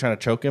think he was like trying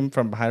to choke him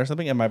from behind or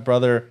something, and my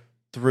brother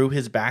through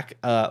his back,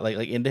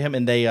 like into him,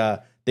 and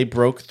they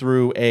broke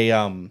through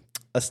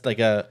what's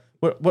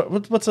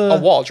a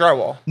wall,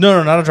 drywall.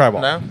 No, not a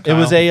drywall. No? It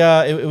was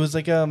it was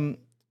like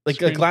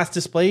a glass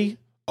display.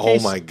 Oh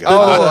case. my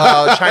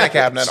god! Oh, China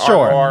cabinet,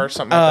 Sure. or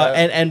something like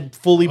that. and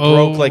fully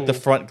broke like the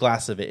front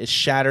glass of it. It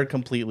shattered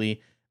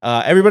completely.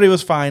 Everybody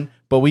was fine,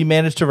 but we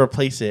managed to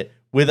replace it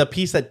with a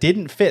piece that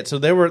didn't fit. So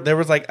there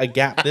was like a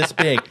gap this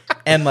big,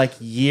 and like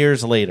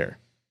years later,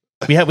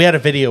 we had a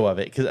video of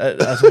it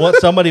because what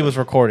somebody was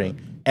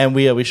recording, and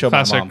we showed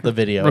Classic. my mom the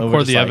video. and we were Record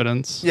just the like-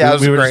 evidence. Yeah, it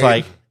was we were great.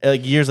 just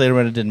like years later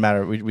when it didn't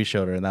matter. We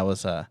showed her, and that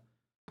was Outside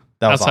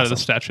awesome. of the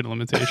statute of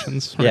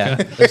limitations. Yeah,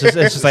 Okay. it's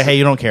just like, hey,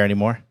 you don't care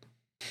anymore.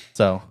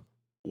 So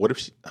What if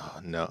she? Oh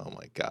no! Oh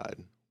my god!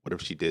 What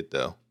if she did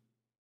though?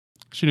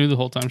 She knew the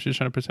whole time she was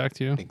trying to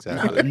protect you.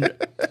 Exactly.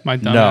 My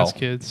No. dumbass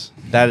kids.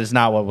 that is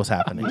not what was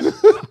happening.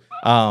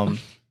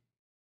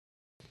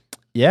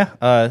 Yeah.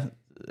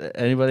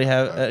 Anybody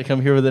have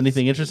come here with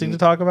anything interesting to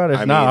talk about? If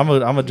I not, mean-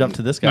 I'm gonna jump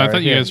to this guy. No, I right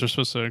thought you here. guys were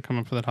supposed to come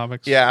up for the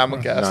topics. Yeah, I'm a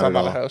guest. Not I'm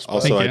at not a all. host. but-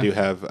 Also, Thank I you. do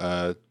have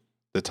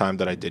the time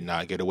that I did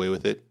not get away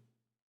with it.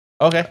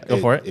 Okay, go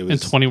for it. It In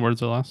was 20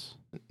 words or less.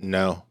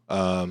 no.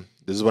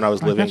 This is when I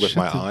was I living got with shit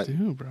my to aunt,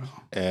 do, bro.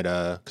 and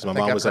because my I think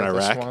mom I've was in heard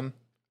this Iraq, one.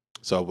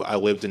 so I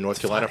lived in North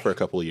Carolina for a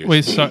couple of years.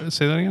 Wait, say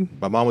that again?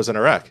 My mom was in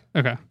Iraq.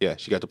 Okay. Yeah,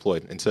 she got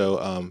deployed, and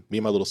so me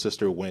and my little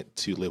sister went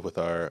to live with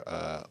our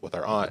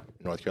aunt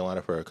in North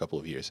Carolina for a couple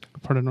of years.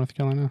 Part of North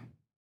Carolina.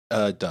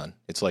 Done.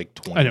 It's like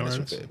I 20 know minutes where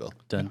from it is. Fayetteville.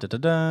 Dun, dun,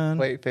 dun, dun.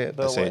 Wait,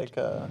 Fayetteville, I say-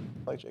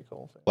 like J.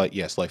 Cole. Like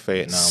yes, like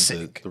Fayetteville. The,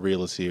 Sick. the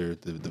real is here.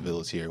 The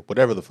villa's here.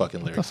 Whatever the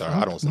fucking lyrics are.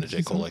 I don't listen to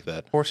J. Cole like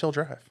that. Horse Hill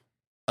Drive.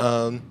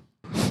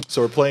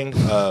 So we're playing.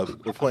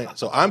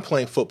 So I'm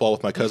playing football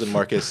with my cousin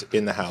Marcus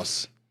in the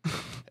house,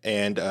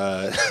 and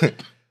the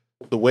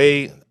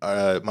way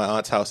my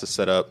aunt's house is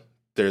set up,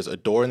 there's a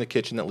door in the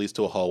kitchen that leads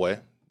to a hallway.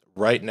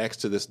 Right next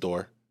to this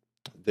door,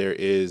 there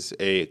is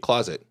a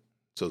closet.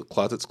 So the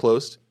closet's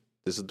closed.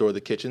 This is the door of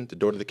the kitchen. The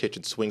door to the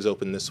kitchen swings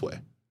open this way.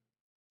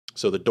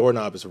 So the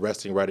doorknob is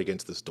resting right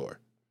against this door,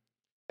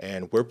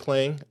 and we're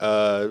playing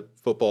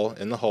football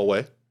in the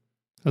hallway.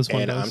 As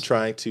one And does. I'm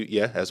trying to,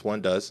 as one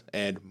does.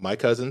 And my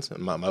cousins,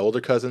 my older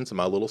cousins, and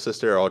my little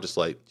sister are all just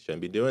like,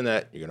 shouldn't be doing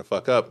that. You're going to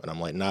fuck up. And I'm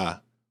like, nah,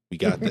 we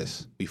got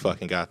this. We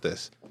fucking got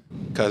this.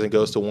 Cousin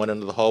goes to one end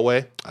of the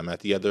hallway. I'm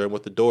at the other end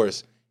with the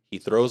doors. He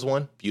throws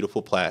one.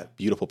 Beautiful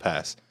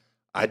pass.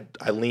 I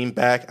lean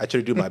back. I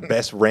try to do my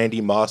best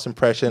Randy Moss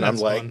impression. That's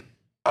I'm like,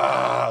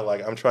 fun.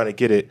 like I'm trying to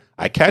get it.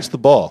 I catch the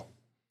ball.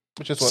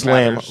 Which is what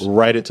Slam matters.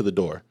 right into the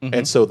door. Mhm.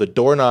 And so the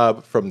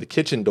doorknob from the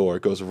kitchen door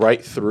goes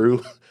right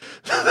through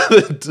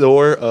the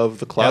door of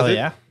the Hell closet.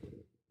 yeah.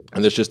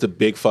 And there's just a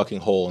big fucking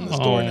hole in this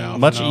door Oh, now.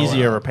 Much No.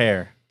 easier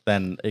repair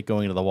than it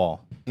going to the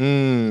wall.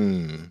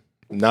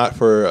 Not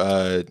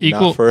for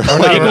Equal, not for equal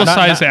not-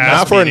 size not ass.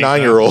 not for a beating, though.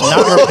 9-year-old.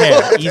 Not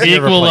repair. Easier to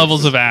Equal replace.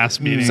 levels of ass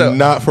beating. So-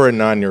 Not for a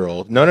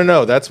 9-year-old.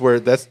 No. That's where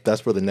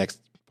the next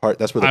part.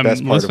 That's where the I'm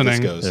best part of this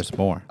listening. goes. There's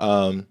more.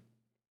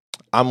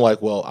 I'm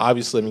like, well,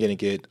 obviously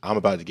I'm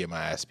about to get my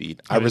ass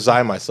beat. I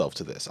resign myself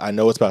to this. I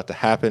know it's about to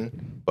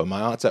happen, but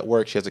my aunt's at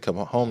work. She hasn't come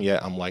home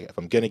yet. I'm like, if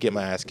I'm going to get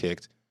my ass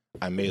kicked,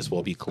 I may as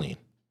well be clean.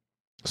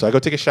 So I go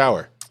take a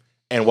shower.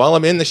 And while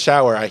I'm in the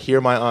shower, I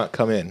hear my aunt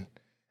come in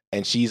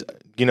and she's,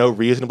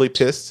 reasonably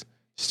pissed,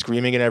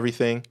 screaming and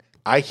everything.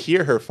 I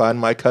hear her find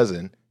my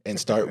cousin and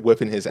start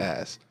whipping his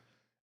ass.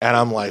 And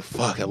I'm like,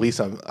 fuck, at least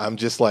I'm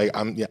just like,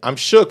 I'm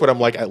shook, but I'm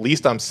like, at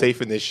least I'm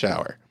safe in this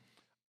shower.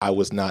 I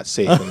was not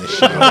safe in this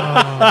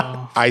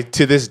shower.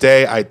 To this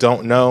day, I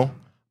don't know.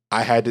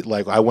 I had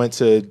to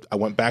I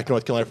went back to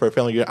North Carolina for a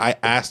family reunion. I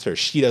asked her.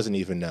 She doesn't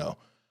even know.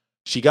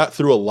 She got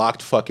through a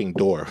locked fucking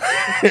door.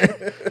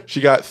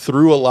 She got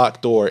through a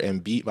locked door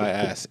and beat my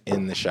ass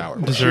in the shower.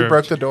 bro. She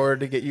broke the door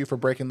to get you for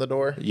breaking the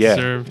door. Yeah.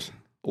 Deserved.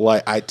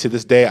 To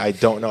this day, I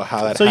don't know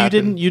how that So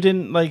happened. you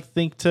didn't like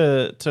think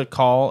to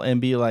call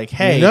and be like,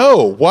 hey,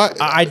 No, what?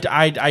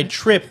 I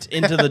tripped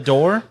into the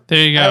door. There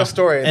you I have go. a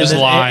story. Just this,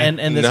 lie. And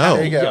this No.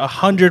 There you go.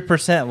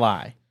 100%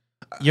 lie.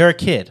 You're a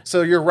kid.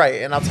 So you're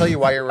right, and I'll tell you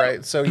why you're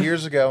right. So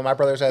years ago, my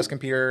brother's at his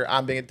computer.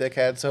 I'm being a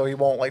dickhead, so he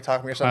won't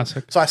talk to me or something.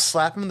 Classic. So I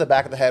slap him in the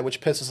back of the head,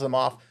 which pisses him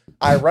off.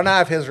 I run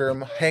out of his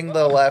room, hang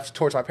the left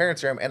towards my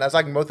parents' room, and as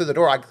I go through the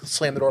door, I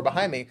slam the door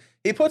behind me.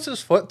 He puts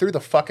his foot through the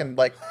fucking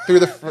through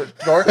the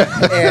door, and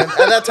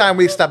at that time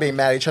we stopped being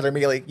mad at each other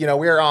immediately. We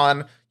were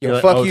on. You're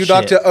like, Fuck oh, you, shit.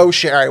 Doctor. Oh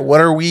shit! All right,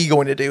 what are we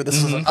going to do?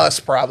 This is an us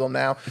problem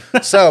now.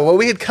 So what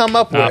we had come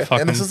up with,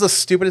 fuck and this 'em. is the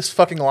stupidest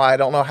fucking lie. I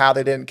don't know how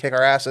they didn't kick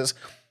our asses.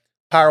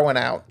 Power went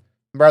out.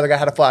 My other guy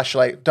had a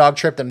flashlight. Dog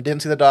tripped him.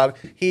 Didn't see the dog.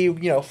 He,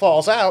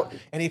 falls out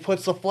and he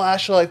puts the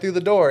flashlight through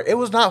the door. It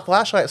was not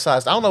flashlight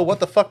sized. I don't know what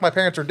the fuck my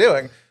parents were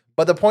doing,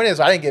 but the point is,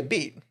 I didn't get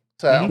beat.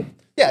 So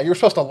yeah, you were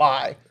supposed to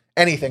lie.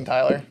 Anything,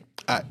 Tyler.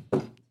 I'm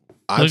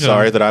Look at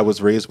sorry him. that I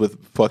was raised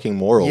with fucking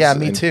morals. Yeah,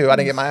 me and- too. I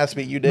didn't get my ass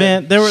beat. You did.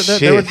 Man, there were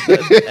Shit.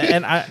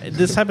 and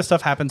this type of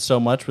stuff happens so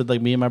much with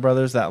me and my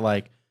brothers that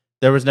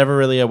there was never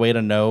really a way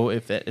to know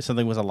if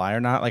something was a lie or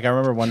not. Like I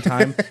remember one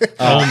time,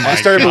 I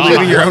started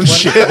believing your own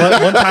shit.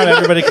 one time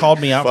everybody called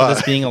me out for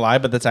this being a lie,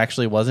 but this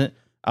actually wasn't.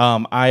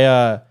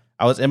 I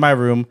was in my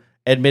room,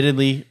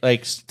 admittedly,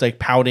 like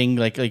pouting,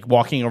 like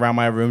walking around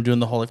my room, doing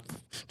the whole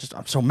just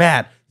I'm so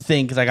mad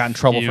thing because I got in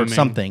trouble for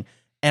something,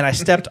 and I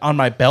stepped on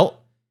my belt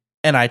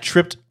and I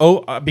tripped.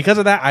 Because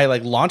of that, I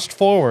like launched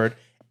forward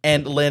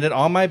and landed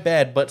on my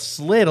bed, but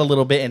slid a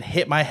little bit and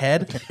hit my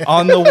head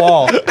on the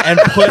wall and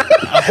put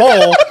a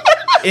hole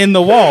in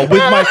the wall with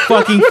my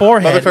fucking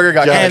forehead. Motherfucker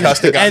got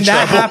concussed and got in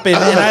that trouble. happened,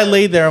 and I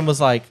laid there and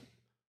was like,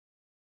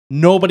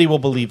 nobody will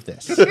believe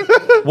this.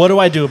 What do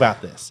I do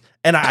about this?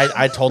 And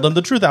I told them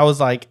the truth. I was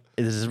like,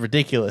 this is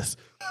ridiculous.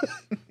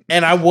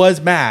 And I was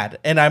mad,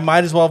 and I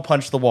might as well have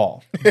punched the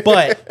wall.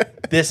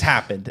 But this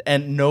happened,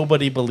 and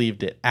nobody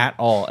believed it at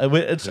all.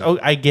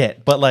 I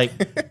get, but like,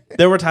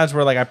 there were times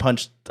where like I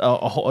punched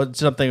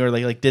something or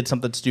like did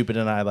something stupid,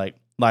 and I like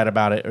lied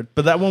about it.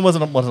 But that one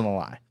wasn't a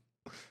lie.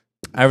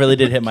 I really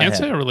did hit my Can't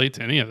head. say I relate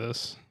to any of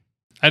this.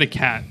 I had a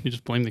cat. You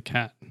just blame the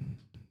cat.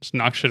 Just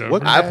knock shit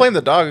over. I blame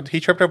the dog. He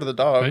tripped over the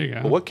dog. There you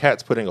go. Well, what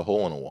cat's putting a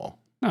hole in a wall?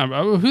 No,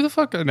 bro, who the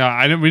fuck?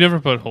 No, we never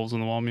put holes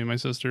in the wall. Me and my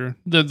sister.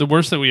 The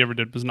worst that we ever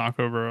did was knock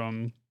over. I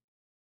think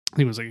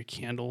it was like a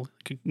candle,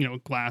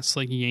 like, glass,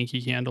 like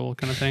Yankee candle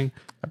kind of thing.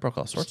 I broke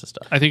all sorts of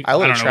stuff. I think I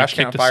lit a don't know, trash we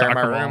can on kicked fire a in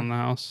my soccer ball room. in the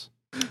house.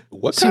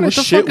 What See, kind what of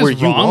the shit fuck were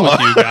is you wrong with on?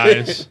 you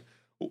guys?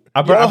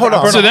 I burned, hold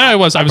on. So then I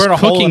was burned a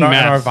hole cooking in our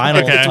meth.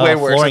 vinyl Okay. It's way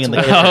worse. flooring in the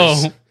kitchen.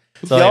 Oh,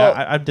 So Y'all-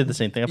 I did the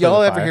same thing. I put it Y'all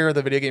in the ever fire. hear of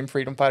the video game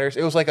Freedom Fighters?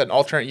 It was like an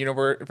alternate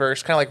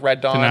universe, kind of like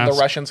Red Dawn. Didn't The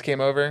ask. Russians came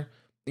over,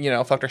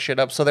 fucked our shit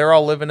up. So they're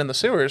all living in the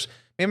sewers.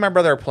 Me and my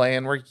brother are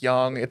playing. We're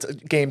young. It's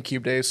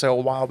GameCube days, so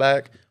a while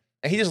back.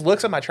 And he just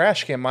looks at my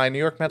trash can, my New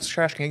York Mets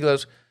trash can. He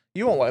goes,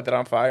 "You won't light that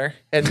on fire."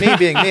 And me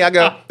being me, I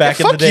go, Back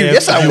in "Fuck the day, you.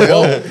 Yes, I you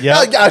will. won't.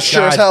 Yep. I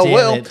sure as God hell damn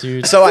will." it,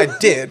 dude. So I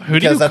did. who do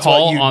because you that's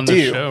call what you on do.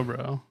 the show,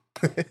 bro?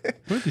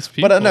 Who are these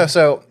people? But no,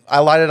 so I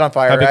light it on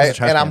fire, How big is the right?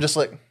 trash And I'm can? just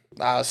like,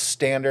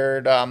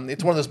 standard.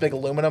 It's one of those big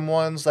aluminum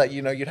ones that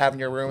you'd have in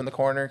your room in the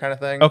corner, kind of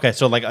thing. Okay,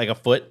 so like a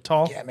foot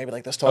tall. Yeah, maybe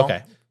like this tall.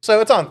 Okay. So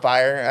it's on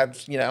fire.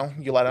 You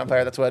light it on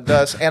fire. That's what it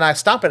does. And I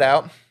stomp it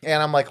out,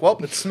 and I'm like, well,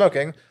 it's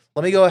smoking.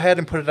 Let me go ahead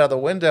and put it out the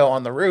window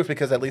on the roof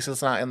because at least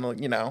it's not in the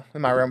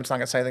in my room. It's not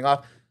gonna set anything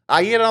off.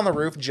 I get it on the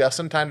roof just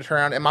in time to turn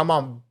around, and my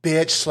mom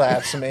bitch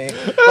slaps me.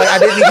 Like I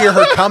didn't hear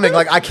her coming.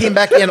 Like I came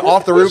back in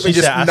off the roof and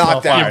She just said, "I smell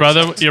knocked fire."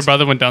 out. Your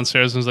brother went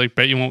downstairs and was like,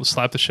 "Bet you won't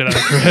slap the shit out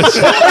of Chris."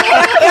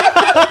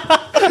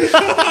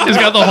 He's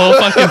got the whole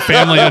fucking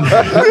family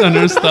under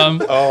his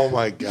thumb. Oh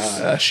my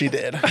god! She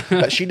did.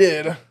 She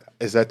did.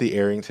 Is that the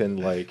Arrington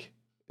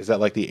Is that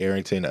like the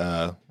Arrington?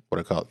 What do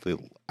I call it?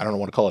 I don't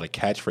want to call it a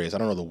catchphrase. I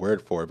don't know the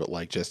word for it, but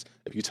like just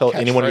if you tell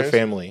anyone in your Catchphrase?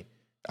 family,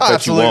 Oh,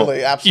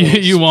 absolutely.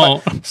 You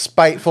won't.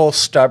 Spiteful,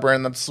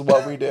 stubborn. That's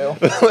what we do.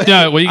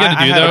 Yeah, what you got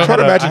to do though? trying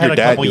to imagine I had your a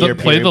dad couple doing year it.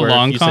 Play period the where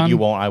long if you said con. you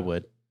won't, I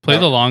would. Play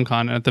the long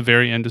con, and at the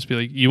very end, just be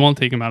like, "You won't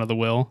take him out of the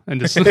will,"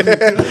 and just Boom.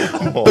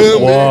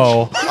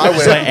 Whoa! I win.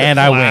 Just like, and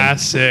I win.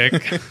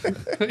 classic.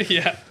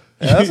 Yeah,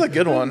 Yeah, that's a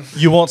good one.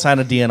 You won't sign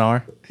a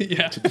DNR.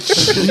 yeah.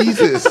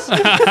 Jesus,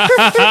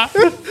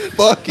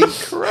 fucking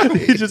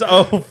Christ! You just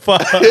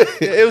fuck.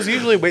 It was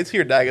usually wait till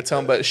your dad gets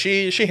home, but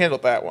she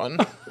handled that one.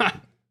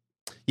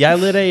 Yeah, I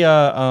lit I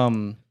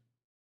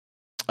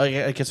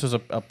guess it was a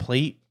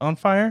plate on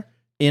fire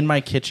in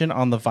my kitchen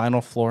on the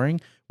vinyl flooring.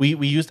 We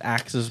used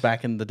axes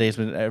back in the days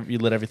when you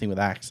lit everything with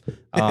axe,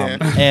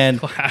 and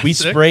we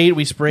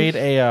Classic. sprayed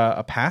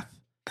a path,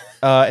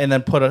 and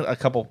then put a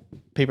couple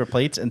paper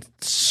plates and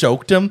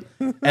soaked them,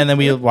 and then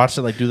we watched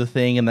it like do the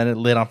thing, and then it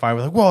lit on fire.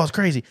 We're like, "Whoa, it's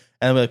crazy!"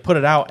 And then we like put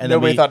it out, and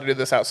Nobody then thought to do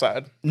this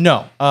outside.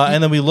 no,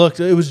 and then we looked.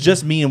 It was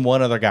just me and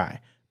one other guy,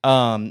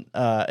 and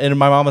my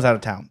mom was out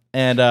of town,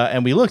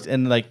 and we looked,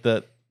 and like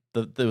it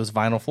was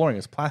vinyl flooring, it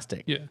was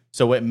plastic, Yeah.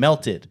 so it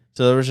melted.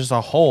 So there was just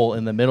a hole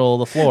in the middle of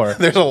the floor.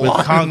 There's a with line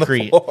in the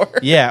concrete. floor.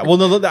 Yeah, well,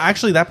 no,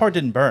 actually, that part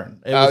didn't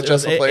burn. It was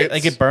just the plates?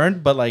 like it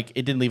burned, but like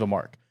it didn't leave a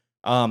mark.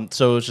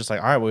 So it was just like,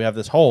 all right, well, we have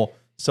this hole.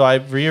 So I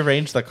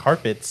rearranged the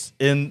carpets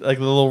in like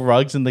the little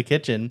rugs in the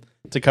kitchen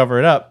to cover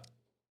it up,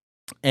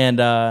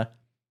 and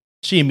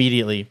she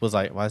immediately was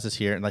like, "Why is this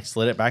here?" And like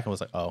slid it back and was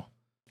like, "Oh."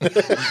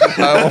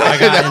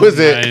 That was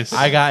it. Nice.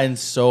 I got in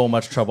so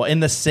much trouble. In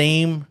the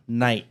same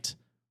night,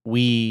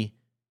 he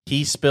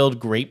spilled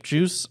grape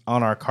juice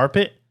on our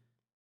carpet,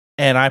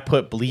 and I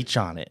put bleach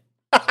on it,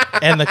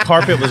 and the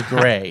carpet was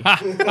gray.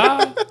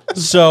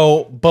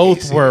 So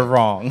both were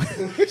wrong.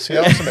 So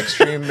y'all some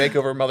extreme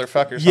makeover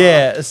motherfuckers.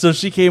 Yeah. So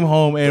she came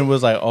home and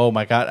was like, "Oh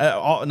my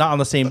god!" Not on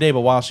the same day,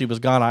 but while she was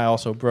gone, I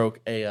also broke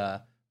a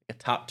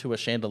top to a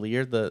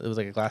chandelier. It was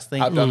like a glass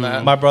thing. I've done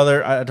that. My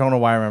brother, I don't know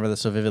why I remember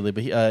this so vividly,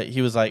 but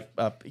he was like,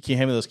 "Can you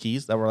hand me those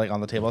keys that were like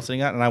on the table I was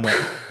sitting at?" And I went,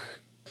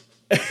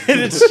 and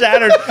it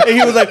shattered. And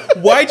he was like,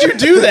 "Why'd you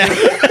do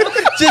that?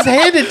 Just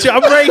hand it to.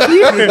 I'm right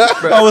here."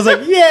 I was like,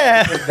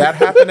 "Yeah." That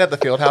happened at the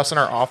field house in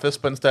our office,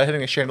 but instead of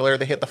hitting a chandelier,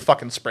 they hit the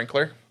fucking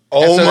sprinkler.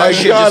 Oh so my that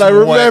shit god, just I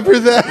went- remember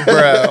that,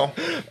 bro.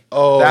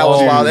 Oh, That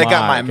was Oh wild. It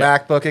got my my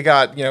MacBook. It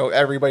got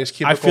everybody's I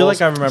cubicles. feel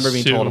like I remember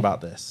being Sue. told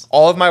about this.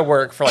 all of my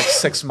work for like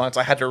 6 months.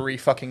 I had to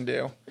fucking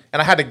do,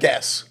 and I had to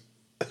guess.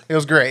 It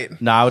was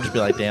great. No, I would just be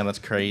like, damn, that's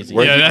crazy.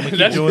 Where- Yeah, I'm gonna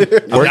that's keep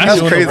doing, Where- I'm that's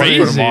doing the crazy.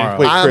 work for tomorrow.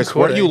 Wait, I'm Chris,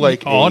 weren't you quitting.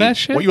 like All that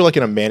shit? Were you like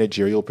in a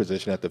managerial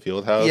position at the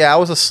field house? Yeah, I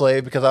was a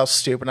slave because I was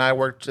stupid. And I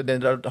worked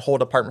in a whole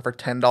department for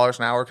 $10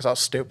 an hour because I was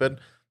stupid.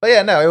 But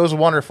yeah, no, it was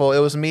wonderful. It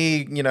was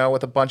me,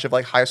 with a bunch of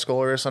like high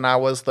schoolers, and I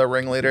was the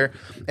ringleader.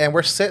 And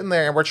we're sitting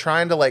there and we're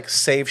trying to like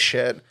save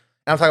shit. And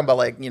I'm talking about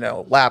like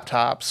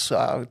laptops,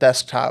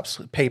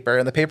 desktops, paper,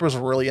 and the paper was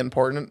really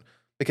important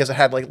because it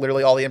had like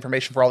literally all the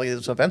information for all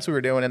these events we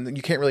were doing, and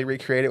you can't really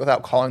recreate it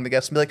without calling the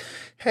guests and be like,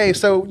 "Hey,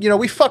 so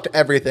we fucked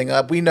everything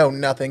up. We know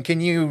nothing.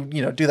 Can you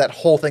do that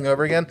whole thing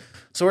over again?"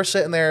 So we're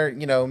sitting there,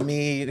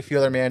 me, a few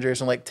other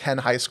managers, and like 10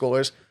 high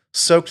schoolers,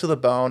 soaked to the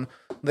bone.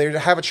 They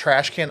have a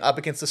trash can up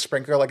against the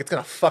sprinkler like it's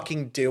gonna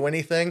fucking do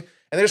anything.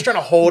 And they're just trying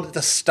to hold it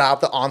to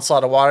stop the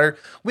onslaught of water.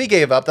 We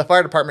gave up. The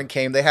fire department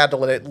came. They had to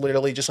let it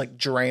literally just like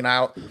drain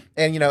out.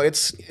 And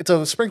it's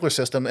a sprinkler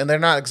system, and they're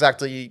not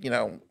exactly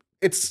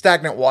it's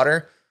stagnant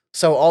water.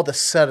 So all the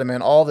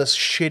sediment, all this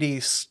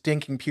shitty,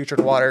 stinking, putrid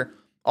water,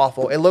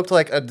 awful. It looked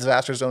like a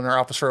disaster zone in our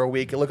office for a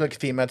week. It looked like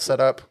FEMA had set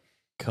up.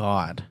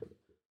 God.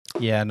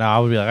 Yeah, no, I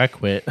would be like, I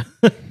quit.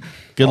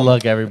 Good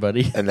luck,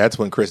 everybody. And that's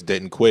when Chris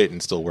didn't quit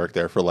and still worked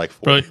there for like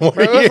 4 Bro, more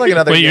Bro, it was like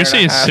another Wait, year you're and a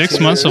saying half, 6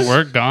 2 months of years.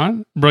 work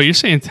gone? Bro, you're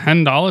saying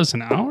 $10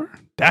 an hour?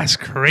 That's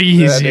Yeah,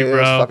 crazy, dude, it was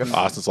bro. fucking-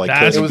 Austin's like,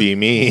 That's- couldn't be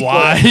me.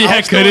 Why? I Yeah,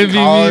 was still could it in be me,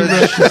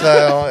 college, bro?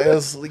 so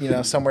it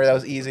was somewhere that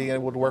was easy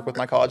and would work with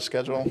my college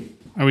schedule.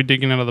 Are we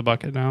digging out of the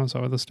bucket now? Is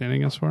that what the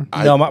standing is for?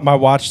 No, my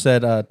watch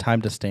said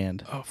time to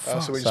stand. Oh,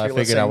 fuck. So we just So I be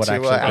figured I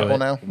listening would to actually do Apple it.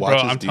 now. Bro,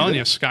 Watches I'm do telling that.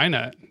 you,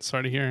 Skynet.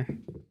 Sorry to hear.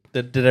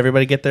 Did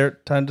everybody get their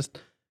time to...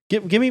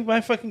 Give me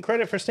my fucking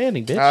credit for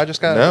standing, bitch. I just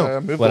got No.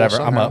 moved Whatever,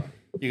 somehow. I'm up.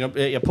 You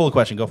gonna pull a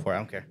question. Go for it. I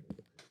don't care.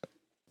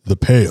 The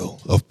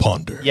Pail of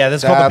Ponder. Yeah,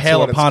 this is called the That's Pale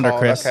what of it's Ponder,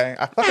 called. Chris. Okay,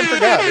 I fucking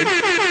forgot, dude.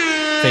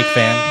 Fake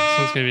fan. This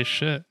one's gonna be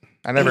shit.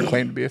 I never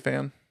claimed to be a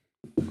fan.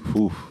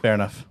 Fair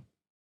enough.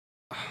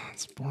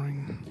 It's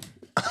boring.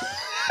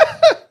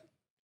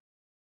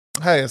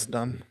 Hey, it's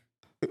done.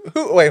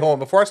 Wait, hold on.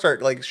 Before I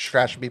start like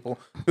trashing people,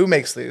 who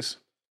makes these?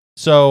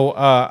 So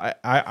I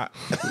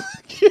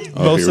most here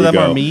of we them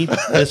go. are me.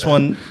 This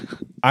one,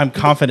 I'm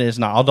confident is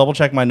not. I'll double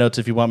check my notes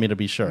if you want me to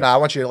be sure. No, I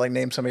want you to like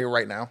name somebody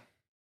right now.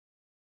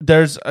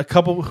 There's a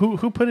couple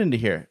who put into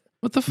here.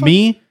 What the fuck?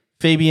 Me,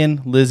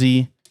 Fabian,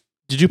 Lizzie.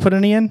 Did you put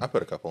any in? I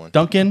put a couple in.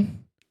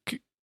 Duncan. Can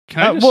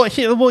I just,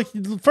 Well,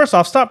 first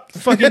off, stop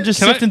fucking just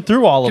Can I- sifting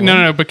through all of them.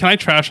 no, but can I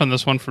trash on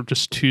this one for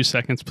just 2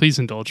 seconds? Please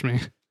indulge me.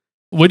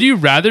 Would you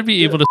rather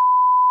be able to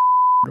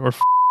or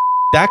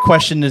That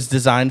question is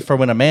designed for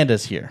when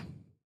Amanda's here.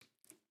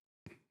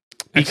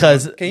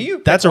 Because Can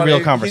you? That's pick a one real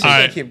of- conversation. All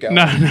He's right. gonna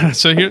keep going. No.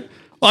 So here,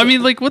 well, I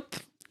mean, like, what?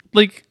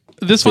 Like,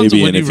 this one's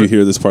Fabian, would if you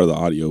hear this part of the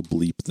audio,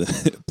 bleep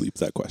bleep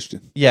that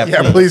question. yeah,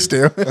 Yeah, please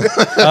do.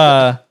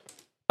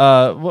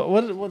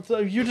 what's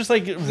you're just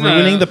like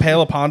ruining the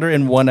Pale of Ponder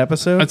in one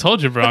episode? I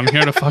told you, bro. I'm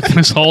here to fuck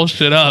this whole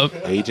shit up.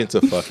 Agents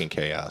of fucking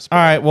chaos. All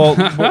right, well,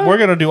 we're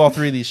gonna do all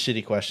three of these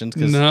shitty questions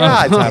because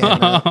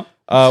No.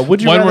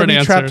 would you One rather word be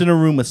answer. trapped in a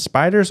room with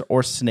spiders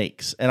or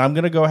snakes? And I'm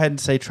gonna go ahead and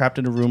say trapped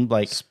in a room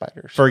like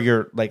Spiders. for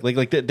your like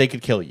they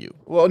could kill you.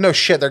 Well, no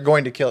shit. They're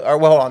going to kill. Or,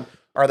 well, hold on.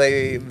 Are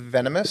they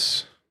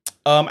venomous?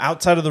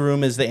 Outside of the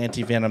room is the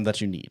anti venom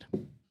that you need.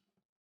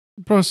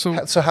 Bro,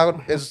 so So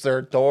how is there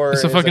a door?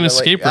 It's a Is fucking it, like-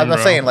 escape I'm room, not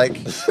bro. saying like.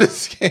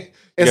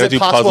 You Is gotta it do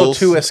possible puzzles.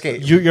 to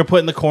escape? You're put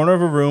in the corner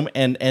of a room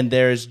and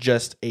there's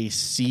just a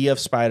sea of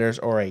spiders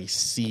or a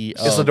sea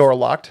of Is the door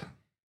locked?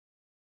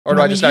 Or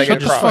do I just gotta shut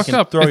get the across? fuck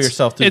up. throw It's-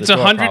 yourself through It's the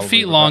door, 100 probably,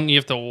 feet but- long. You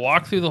have to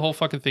walk through the whole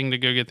fucking thing to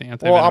go get the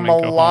anti Well, venom.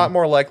 I'm a lot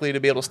more likely to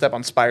be able to step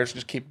on spiders and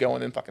just keep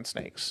going than fucking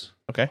snakes.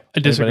 Okay. I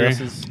disagree.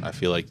 Anybody else's- I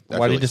feel like.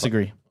 Why do you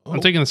disagree?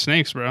 I'm taking the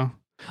snakes, bro.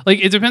 Like,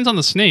 it depends on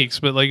the snakes,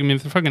 but like, I mean,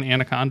 if they're fucking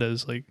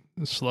anacondas, like,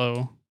 it's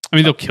slow. I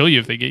mean, they'll kill you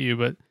if they get you,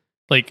 but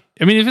like,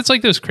 I mean, if it's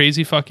like those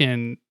crazy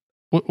fucking,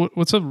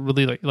 what's a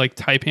really like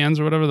taipans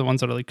or whatever, the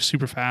ones that are like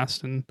super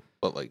fast and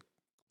But like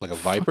a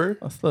viper.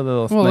 That's the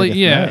little well, like, snake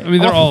yeah, snake. I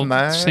mean, they're Oh, all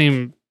man.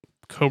 same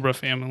cobra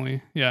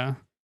family. Yeah,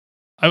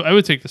 I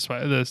would take the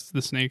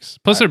snakes.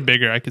 Plus, they're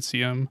bigger. I could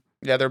see them.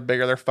 Yeah, they're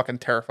bigger. They're fucking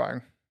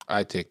terrifying.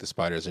 I take the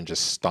spiders and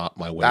just stomp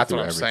my way That's through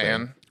what I'm everything.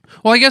 saying.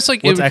 Well, I guess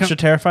like What's it would extra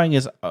terrifying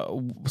is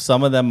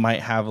some of them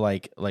might have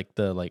like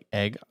the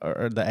egg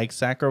or the egg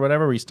sac or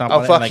whatever where you stomp Oh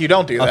on it fuck and, like, you!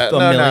 Don't do a- that. a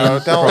No,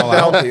 million crawl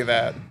out. don't do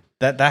that.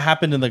 That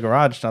happened in the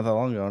garage not that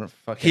long ago. And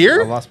fucking,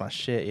 Here? I lost my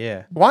shit.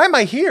 Yeah, Why am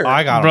I here?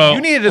 I got Bro. them.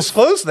 You need to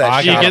disclose that.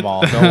 I shit. got get- them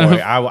all. Don't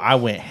worry. I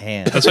went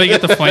ham. That's why you get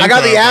the flame. I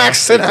got the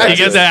axe and I You get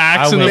just- the axe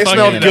I and the went They fucking.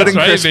 smell good That's and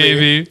right, crispy.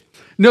 baby.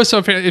 No, so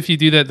apparently if you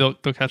do that, they'll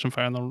catch on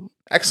fire and they'll.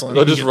 Excellent.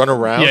 They'll just run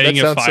around. Yeah, you that can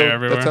get sounds fire so,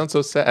 everywhere. That sounds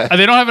so sad.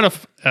 They don't have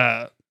enough.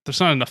 There's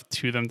not enough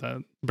to them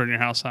to burn your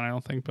house down. I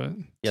don't think, but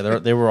Yeah,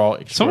 they were all.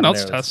 someone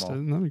else extraordinarily tested.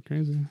 small. That'd be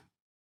crazy.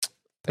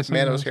 If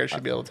Amanda was here,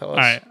 she'd be able to tell us.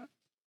 All right.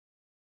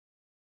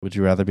 Would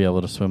you rather be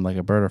able to swim like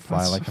a bird or fly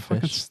That's like so a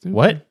fucking fish? stupid.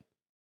 What?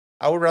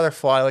 I would rather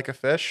fly like a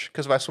fish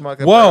because if I swim like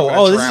a bird, Whoa! I'm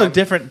gonna This is a drown.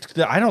 different.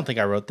 I don't think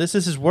I wrote this.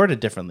 This is worded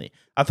differently.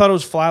 I thought it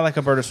was fly like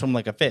a bird or swim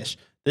like a fish.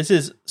 This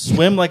is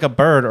swim like a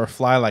bird or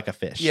fly like a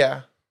fish.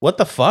 Yeah. What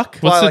the fuck?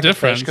 What's the Fly like a fish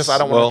difference? Because I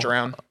don't want to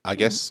drown. I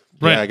guess.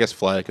 Right. Yeah, I guess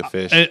fly like a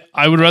fish.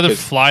 I would rather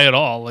Because- fly at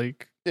all.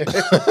 Like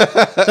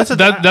That's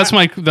that's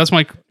my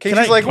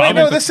Casey's like, wait,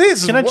 no, this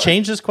is. Can I what?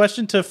 change this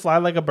question to fly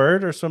like a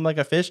bird or swim like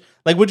a fish?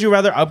 Like, would you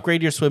rather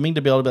upgrade your swimming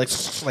to be able to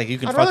be like you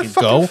can I'd rather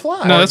fucking go?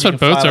 fly. no, that's you what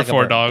can boats fly are like a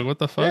for, bird. dog. What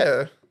the fuck?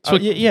 Yeah. Oh,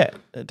 yeah.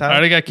 I Tyler,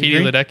 already got you Katie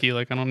agree? Ledecky.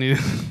 Like I don't need.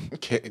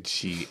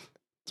 She.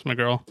 It's my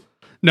girl.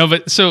 No,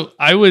 but so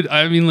I would.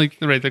 I mean, like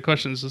right. The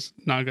question is just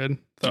not good.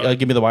 So,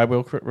 Give me the why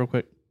real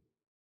quick.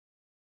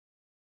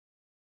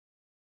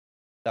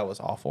 That was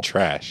awful.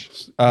 Trash.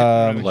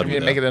 Um, Love You you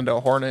can make though. it into a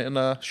hornet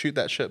and shoot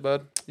that shit,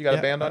 bud. You got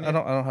a band on you? I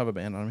don't have a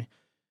band on me.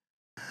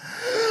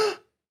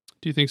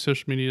 do you think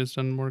social media has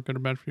done more good or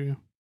bad for you?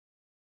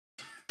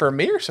 For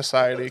me or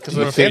society? Because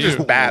For the band you. is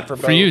bad for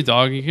both. For you,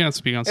 dog. You can't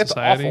speak on It's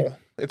society. awful.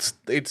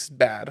 It's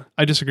bad.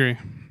 I disagree.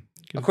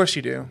 Of course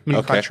you do.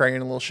 Okay.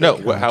 Contrarian little shit. No,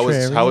 how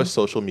Contrary. has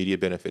social media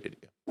benefited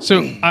you?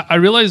 So I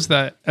realized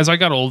that as I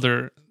got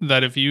older,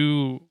 that if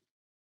you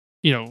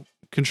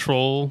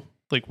control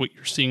like what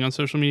you're seeing on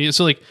social media.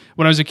 So like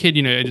when I was a kid,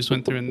 I just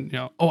went through and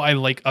I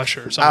like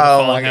Usher. So I'm Oh,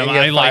 following like, him. you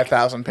have I like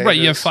 5,000 pages. right.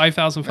 You have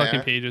 5,000 fucking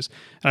Yeah. pages,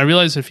 and I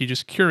realized if you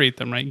just curate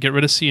them, right, get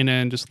rid of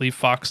CNN, just leave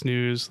Fox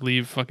News,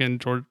 leave fucking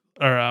George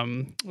or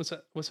what's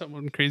that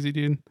one crazy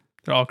dude?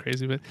 They're all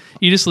crazy, but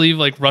you just leave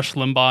like Rush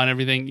Limbaugh and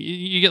everything.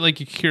 You get like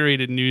a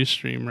curated news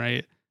stream,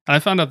 right? And I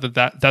found out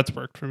that's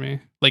worked for me.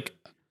 Like,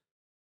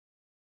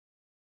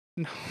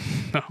 no.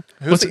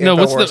 Who's What's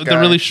the the guy?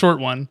 really short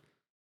one?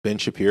 Ben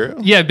Shapiro?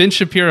 Yeah, Ben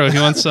Shapiro. He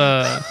wants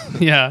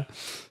yeah,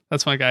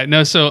 that's my guy.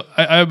 No, so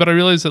but I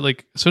realized that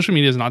like social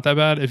media is not that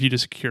bad if you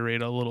just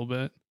curate a little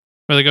bit.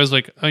 Or like I was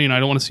like, I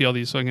don't want to see all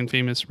these fucking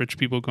famous rich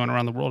people going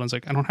around the world. And I was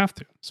like, I don't have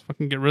to. Just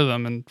fucking get rid of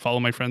them and follow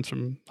my friends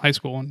from high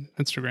school on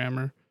Instagram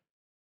or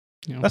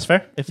That's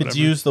fair. If it's Whatever.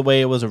 used the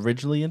way it was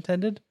originally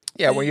intended.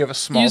 Yeah, when you have a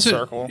small use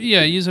circle.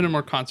 use it in a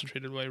more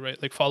concentrated way,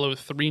 right? Like follow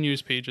 3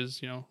 news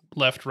pages,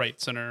 left, right,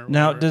 center.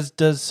 Now, whatever.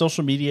 does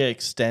social media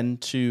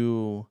extend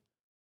to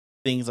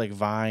things like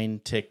Vine,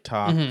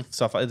 TikTok, Mhm.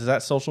 stuff? Is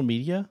that social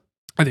media?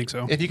 I think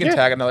so. If you can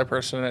tag another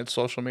person, it's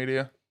social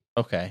media.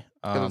 Okay.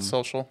 'Cause it's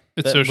social.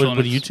 It's that- social. Would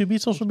and it's- YouTube be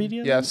social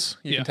media? Yes,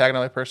 you Yeah. can tag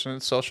another person.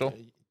 It's social.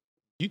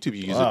 YouTube,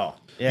 you use Oh,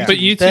 yeah. But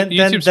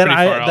YouTube's pretty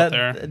far out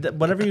there.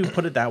 Whenever you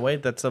put it that way,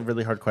 that's a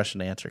really hard question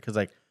to answer because,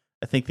 like,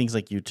 I think things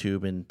like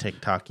YouTube and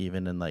TikTok,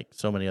 even and like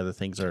so many other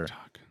things, are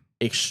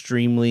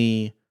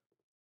extremely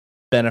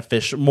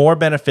beneficial, more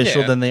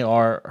beneficial Yeah. than they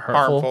are hurtful.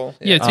 Harmful.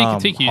 Yeah,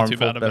 take YouTube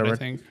harmful, out of it, better I word.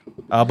 think.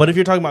 But if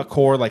you're talking about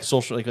core, like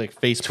social, like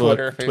Facebook,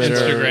 Twitter, Twitter,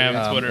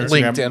 Instagram, Twitter.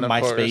 LinkedIn, of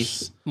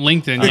MySpace.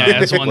 LinkedIn, yeah,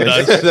 as one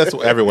does. That's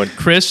what everyone.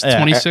 Chris, Yeah.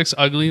 26,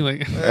 ugly.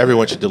 Like,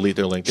 Everyone should delete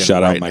their LinkedIn.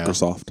 Shout out right now.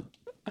 Microsoft.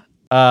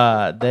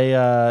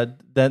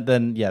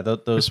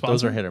 Those are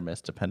Responsible? hit or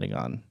miss depending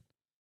on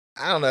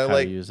I don't know, how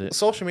like to use it.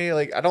 social media.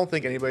 Like I don't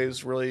think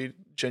anybody's really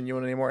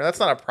genuine anymore. And that's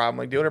not a problem.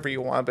 Like do whatever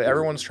you want, but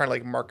everyone's trying to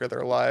like market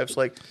their lives.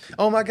 Like,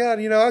 oh my god,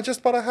 I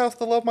just bought a house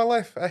to love my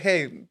life.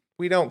 Hey,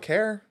 we don't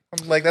care.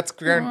 I'm like that's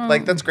great.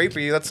 Like that's great for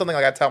you. That's something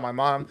like I tell my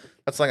mom.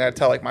 That's something I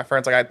tell like my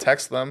friends. Like I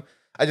text them.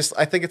 I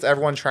think it's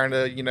everyone trying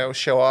to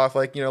show off.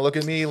 Like look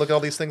at me. Look at all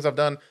these things I've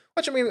done.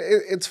 Which I mean,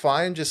 it's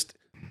fine. Just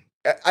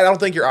I don't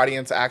think your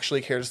audience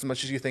actually cares as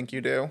much as you think you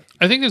do.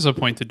 I think there's a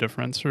point of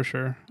difference for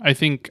sure. I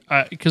think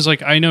because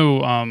like I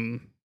know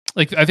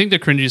I think the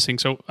cringiest thing.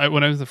 So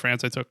when I was in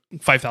France, I took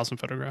 5,000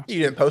 photographs. You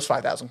didn't post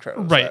 5,000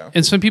 photos, Right, so.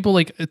 and some people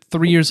like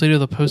 3 years later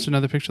they'll post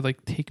another picture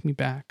like "Take me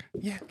back."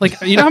 Yeah. Like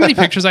how many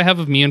pictures I have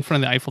of me in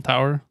front of the Eiffel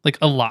Tower? Like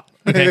a lot.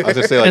 Okay, I was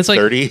gonna say And like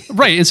it's 30.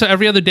 Right, and so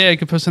every other day I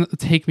could post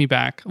 "Take me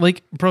back."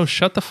 Like, bro,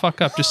 shut the fuck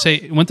up. Just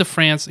say went to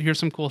France. Here's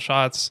some cool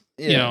shots.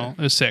 Yeah. It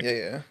was sick.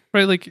 Yeah.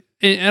 Right, like,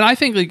 and I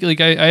think like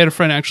I had a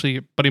friend actually,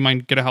 a buddy of mine,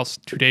 get a house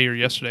today or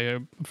yesterday.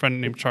 A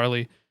friend named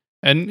Charlie,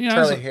 and I was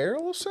Charlie like,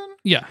 Harrelson?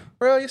 yeah,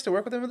 Bro, I used to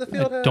work with him in the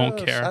field.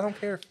 don't care. I don't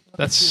care.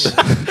 that's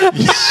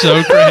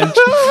so cringe.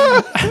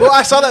 Well,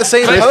 I saw that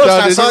same Chris post.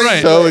 I sounded saw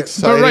right. so But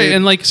excited. right,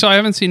 and like, so I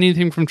haven't seen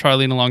anything from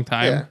Charlie in a long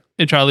time. Yeah.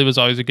 And Charlie was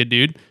always a good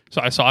dude.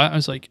 So I saw it. I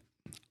was like,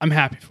 I'm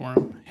happy for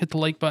him. Hit the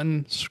like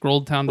button.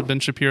 Scrolled down to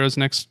Ben Shapiro's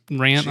next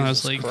rant, and I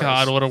was Jesus like, Christ.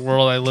 God, what a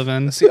world I live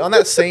in. See, on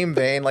that same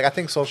vein, like I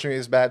think social media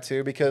is bad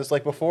too because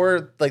like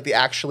before, like the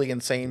actually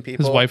insane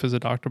people. His wife is a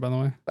doctor, by the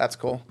way. That's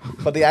cool.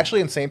 But the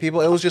actually insane people,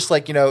 it was just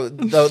like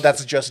though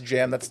that's just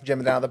Jim. That's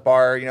Jim down at the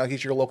bar.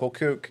 He's your local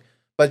kook.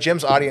 But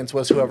Jim's audience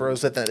was whoever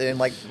was in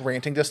like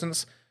ranting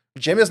distance.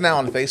 Jim is now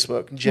on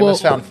Facebook. Jim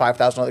has found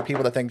 5,000 other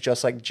people that think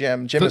just like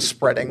Jim. Jim is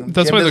spreading.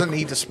 that's Jim why doesn't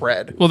need to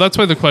spread. Well, that's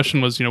why the question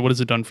was, what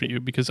has it done for you?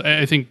 Because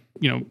I think,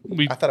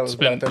 we I thought it was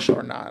beneficial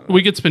or not.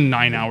 we could spend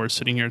 9 hours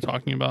sitting here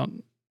talking about,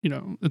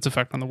 its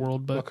effect on the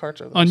world, What but cards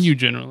are those? on you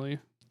generally.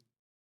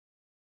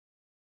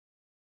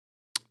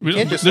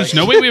 can't just, There's like-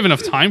 no way we have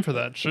enough time for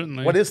that, shouldn't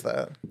we? What is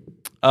that?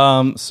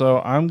 So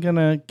I'm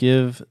gonna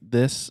give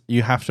this.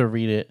 You have to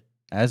read it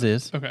as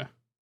is. Okay.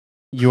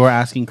 You are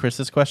asking Chris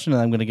this question,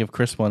 and I'm going to give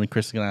Chris one, and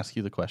Chris is going to ask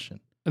you the question.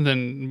 And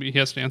then he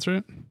has to answer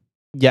it.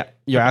 Yeah,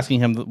 you're asking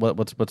him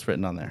what's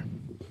written on there.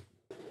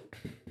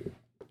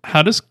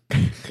 How does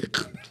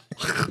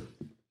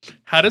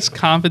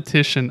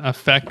competition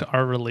affect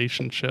our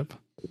relationship?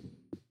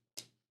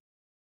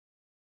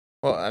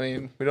 Well, I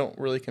mean, we don't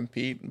really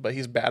compete, but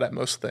he's bad at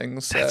most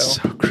things. So That's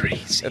so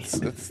crazy.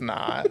 it's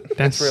not.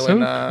 That's it's really so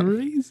not.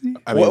 crazy.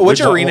 I mean,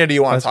 Which arena do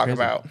you want to That's talk crazy.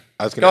 about?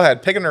 I was Go gonna,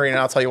 ahead, pick an arena.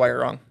 I'll tell you why you're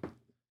wrong.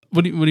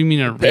 What do you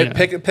mean arena?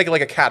 Pick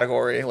like a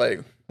category,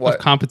 like what? Of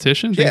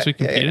competition? Things Yeah, we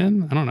compete yeah.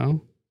 in? I don't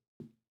know.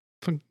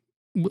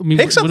 I mean,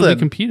 Pick what do we something.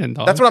 compete in,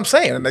 dog? That's what I'm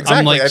saying.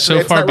 Exactly. like, It's- so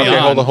it's far not really-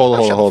 beyond. hold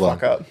Shut the on.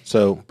 fuck up.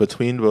 So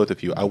between both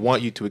of you, I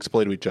want you to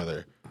explain to each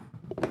other.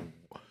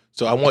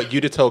 So I want you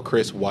to tell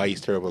Chris why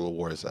he's terrible at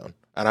Warzone,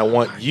 and I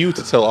want you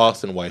to tell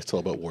Austin why he's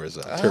terrible at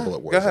Warzone. Terrible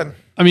at Warzone. Go ahead.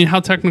 I mean, how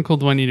technical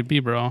do I need to be,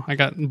 bro? I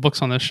got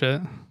books on this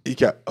shit. You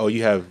got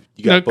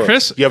books.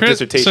 Chris, You have Chris,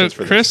 dissertations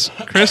for this.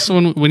 Chris,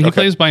 when he Okay.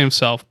 plays by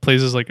himself,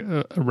 plays as like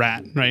a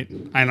rat, right?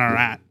 I'm a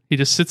rat. He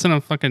just sits in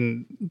a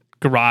fucking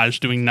garage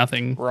doing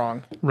nothing,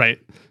 Wrong. right?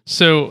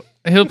 So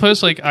he'll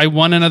post like, I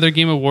won another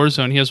game of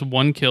Warzone. He has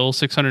 1 kill,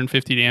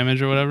 650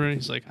 damage or whatever.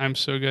 He's like, I'm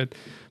so good.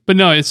 But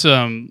no, it's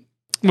when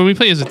we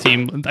play as a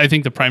team, I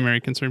think the primary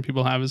concern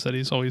people have is that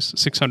he's always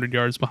 600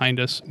 yards behind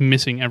us,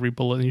 missing every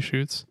bullet he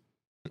shoots.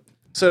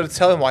 So to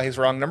tell him why he's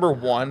wrong, number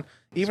one,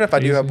 even if I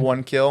do have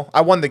 1 kill,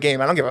 I won the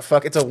game. I don't give a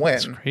fuck. It's a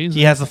win. Crazy.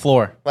 He has the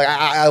floor. Like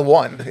I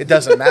won. It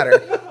doesn't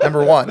matter.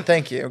 Number one,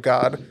 thank you,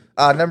 God.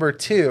 Number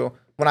two,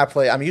 when I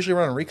play, I'm usually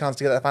running recons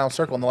to get that final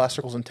circle, and the last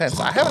circle's intense.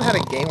 I haven't had a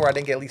game where I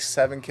didn't get at least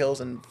 7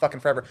 kills in fucking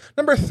forever.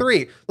 Number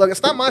three, look,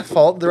 it's not my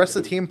fault. The rest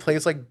of the team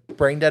plays like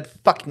brain dead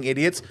fucking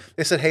idiots.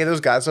 They said, hey,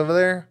 those guys over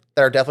there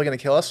that are definitely gonna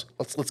kill us.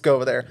 Let's go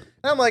over there.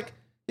 And I'm like,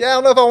 yeah, I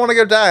don't know if I want to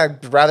go die.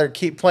 I'd rather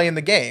keep playing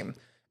the game.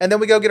 And then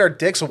we go get our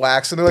dicks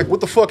waxed, and they're like, what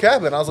the fuck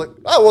happened? I was like,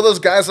 oh, well, those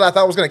guys that I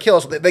thought was going to kill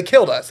us, they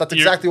killed us. That's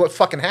exactly what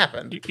fucking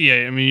happened.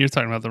 Yeah, I mean, you're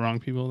talking about the wrong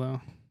people, though.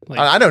 Like,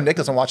 I know Nick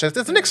doesn't watch this.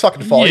 It's Nick's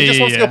fucking fault. Yeah, He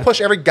just wants to yeah. go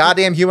push every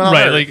goddamn human on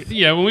right, Earth. like,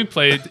 yeah, when we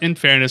played, in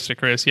fairness to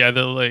Chris, yeah,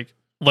 they're like,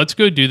 let's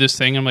go do this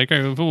thing. I'm like, all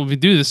right, well, if we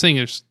do this thing,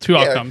 there's two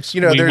outcomes.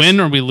 you know, we there's- win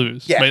or we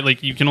lose, Yeah. right?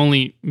 Like, you can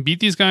only beat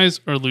these guys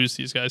or lose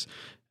these guys.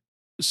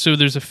 So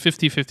there's a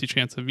 50-50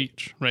 chance of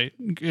each, right?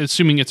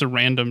 Assuming it's a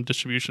random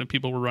distribution of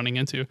people we're running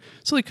into.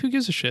 So, like, who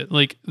gives a shit?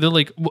 Like, they're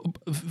like,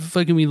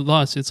 fucking we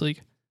lost. It's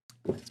like,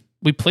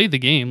 we played the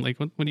game. Like,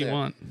 what do you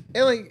want?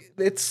 And like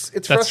it's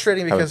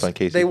frustrating Having because fun,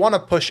 Casey. they want to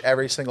push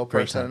every single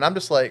person, and I'm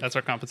just like, That's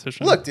our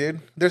competition. look, dude,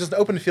 there's an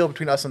open field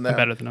between us and them. I'm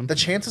better than them. The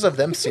chances of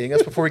them seeing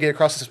us before we get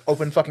across this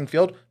open fucking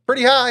field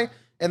pretty high.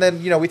 And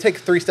then we take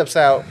 3 steps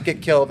out,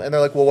 get killed, and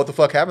they're like, well, what the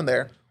fuck happened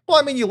there? Well,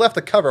 I mean, you left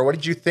the cover. What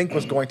did you think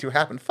was going to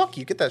happen? Fuck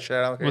you. Get that shit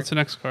out of here. What's the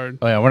next card?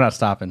 Oh yeah, we're not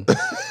stopping.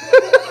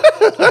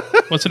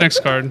 What's the next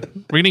card?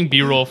 We're getting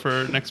B-roll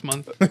for next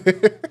month.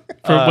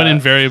 For when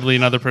invariably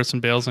another person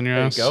bails on your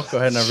ass. Go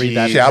ahead and read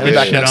that. Yeah, I'll be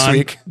back Shit next on,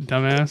 week.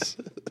 dumbass.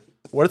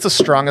 What is the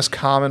strongest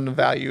common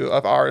value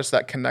of ours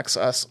that connects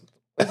us?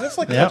 Is this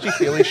like Yep.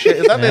 touchy-feely shit?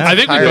 Is that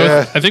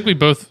Yeah. I think we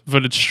both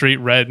voted straight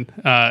red in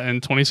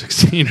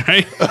 2016,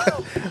 right?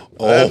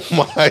 Oh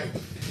my!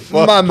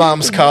 My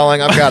mom's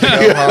calling. I've got to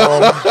go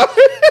home.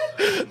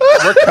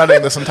 We're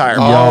cutting this entire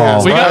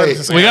podcast. we got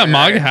right. we got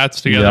MAGA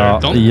hats together. Y'all-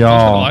 Don't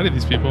y'all. lie to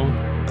these people.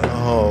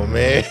 Oh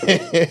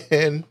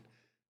man!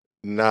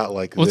 Not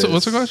like What's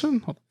this. the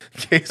question?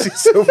 Casey's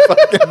so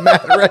fucking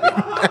mad right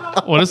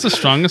now. What is the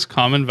strongest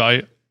common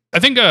value? I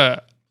think.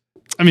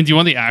 I mean, do you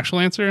want the actual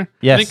answer?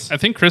 Yes. I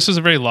think Chris is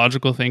a very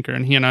logical thinker,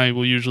 and he and I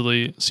will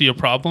usually see a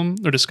problem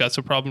or discuss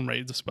a problem,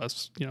 right?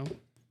 Discuss,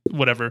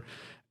 whatever,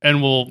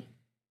 and we'll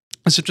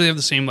essentially have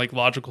the same like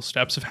logical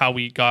steps of how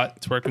we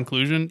got to our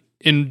conclusion.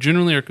 And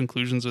generally, our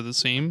conclusions are the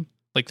same.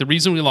 Like the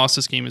reason we lost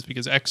this game is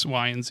because X,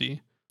 Y, and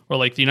Z, or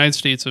like the United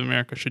States of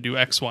America should do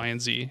X, Y, and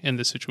Z in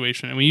this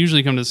situation. And we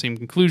usually come to the same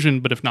conclusion,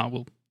 but if not,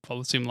 we'll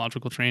follow the same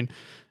logical train.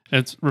 And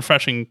it's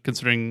refreshing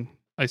considering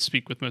I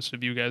speak with most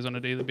of you guys on a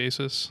daily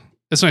basis.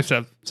 It's nice to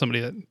have somebody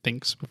that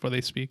thinks before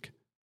they speak.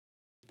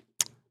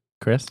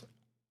 Chris.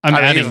 I'm I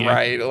mean, adding he's you.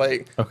 right.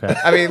 Like, Okay.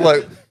 I mean,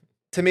 look,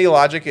 to me,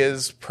 logic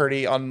is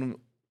pretty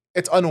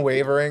it's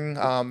unwavering.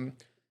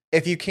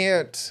 If you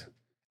can't,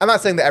 I'm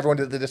not saying that everyone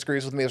that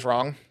disagrees with me is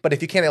wrong, but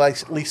if you can't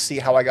at least see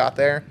how I got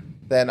there,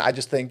 then I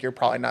just think you're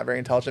probably not very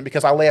intelligent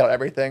because I lay out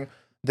everything.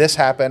 This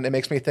happened. It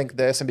makes me think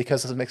this, and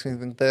because this makes me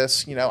think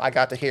this, I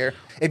got to here.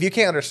 If you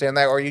can't understand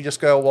that, or you just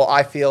go, "Well,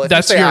 I feel," if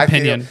That's you say your I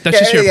opinion. Feel, That's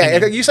just your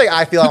opinion. If you say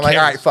I feel, I'm like,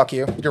 cares? all right, fuck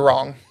you. You're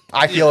wrong.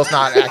 I feel is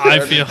not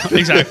accurate. I feel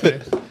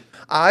exactly.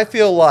 I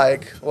feel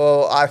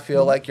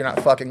like you're not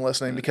fucking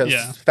listening because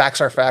Yeah.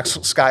 facts are facts.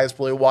 Sky is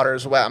blue, water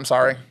is wet. I'm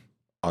sorry.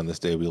 On this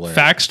day, we learned.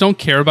 Facts don't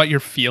care about your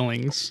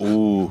feelings.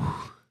 Ooh.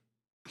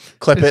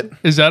 Clip it.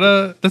 Is that's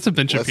a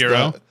Ben Let's Shapiro?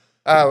 not-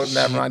 Oh,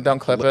 never mind. Don't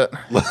clip it.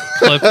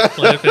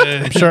 Clip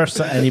it. I'm sure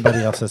anybody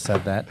else has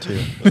said that too.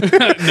 no.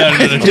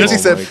 Jesse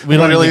Just, said, We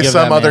don't literally need to give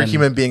some that other man-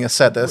 human being has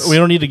said this. We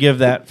don't need to give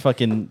that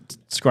fucking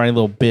scrawny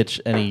little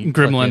bitch any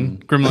Gremlin.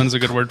 fucking Gremlin's a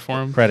good word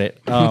for him.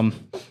 credit.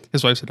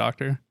 His wife's a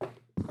doctor.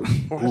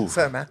 Why does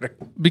that matter?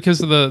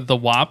 Because of the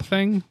WAP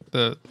thing.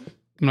 I'm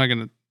not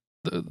gonna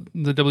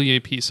the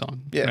WAP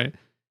song. Yeah. Right.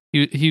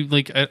 He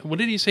like what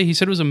did he say? He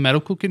said it was a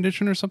medical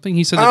condition or something.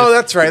 He said,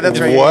 That's right. That's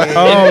right. What?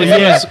 Oh yeah,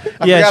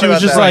 yeah. She about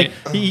was just that. like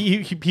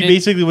he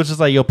basically was just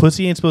like, "Yo,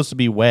 pussy ain't supposed to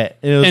be wet."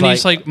 And, it was and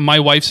he's like, "My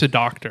wife's a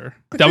doctor."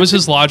 That was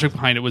his logic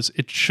behind it. Was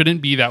it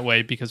shouldn't be that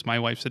way because my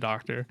wife's a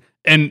doctor.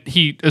 And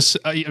he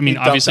obviously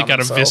on got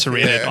himself,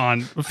 eviscerated yeah.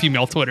 on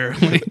female Twitter.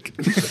 Like,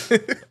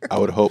 I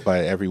would hope by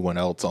everyone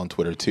else on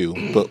Twitter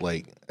too, but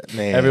like,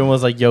 man, everyone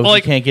was like, "Yo, he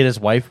like- can't get his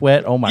wife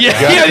wet." Oh my yeah,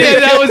 god! yeah,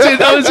 that was it.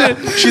 That was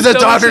it. She's a That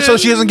was doctor, it. so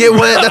she doesn't get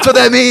wet. That's what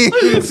that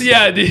means.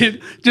 Yeah,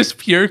 dude. Just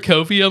pure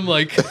copium.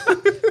 Like,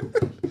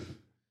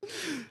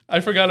 I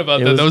forgot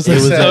about It that. was- That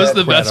was it that was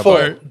was the best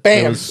incredible. part. It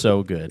Bam. was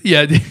so good.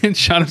 Yeah, dude.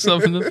 Shot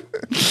himself in the.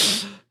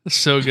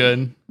 So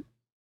good.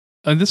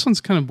 This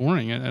one's kind of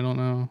boring. I don't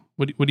know.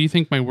 What do you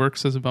think my work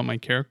says about my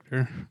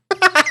character?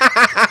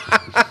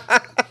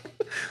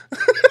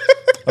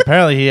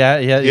 Apparently, he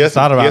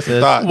thought about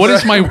this. What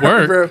is my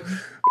work? Bro.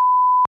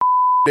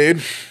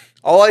 Dude,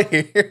 all I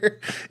hear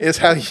is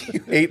how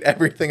you hate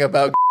everything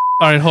about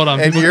All right, hold on.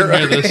 and People can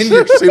hear and this.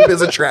 your soup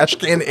is a trash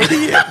can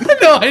idiot.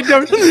 No,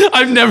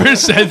 I've never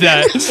said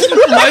that.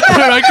 Let the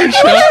record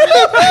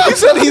show. You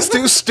said he's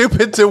too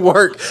stupid to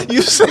work.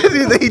 You said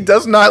that he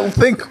does not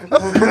think.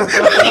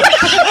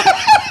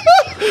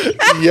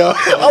 yo,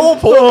 I will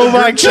pull. Oh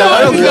my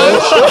god,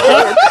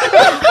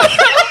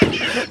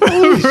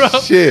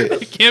 shit.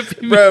 It can't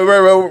be me.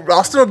 bro.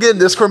 Austin will get in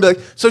Discord and be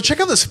like, "So check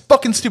out this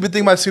fucking stupid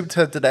thing my soup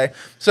said today.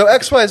 So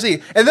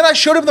XYZ." And then I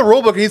showed him the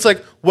rule book, and he's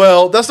like,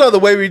 "Well, that's not the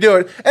way we do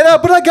it." And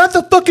but I got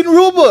the fucking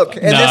rule book,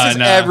 and this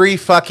is every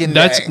fucking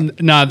That's day.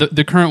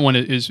 the current one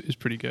is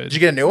pretty good. Did you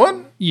get a new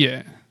one?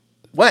 Yeah,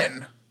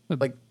 When?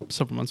 like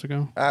several months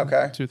ago.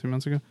 Okay. 2 or 3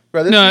 months ago.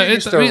 Bro, this dude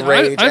used to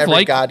rage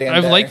every goddamn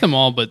I've day. liked them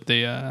all, but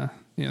they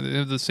they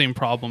have the same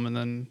problem, and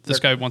then this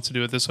guy wants to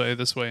do it this way,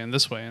 and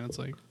this way, and it's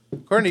like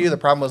According to you, the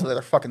problem was that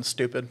they're fucking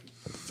stupid.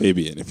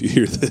 Fabian, if you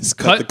hear this,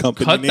 cut the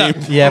company cut name.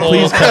 that Yeah,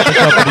 please cut the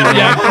company name.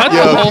 Yeah, cut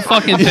the whole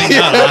fucking thing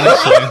out,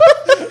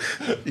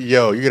 honestly.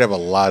 Yo, you're gonna have a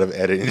lot of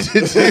editing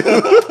to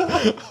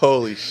do.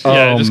 Holy shit.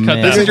 Yeah, Oh, just cut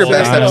man. that. This is your whole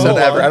best thing out. episode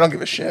ever. I don't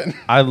give a shit.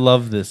 I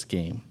love this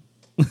game.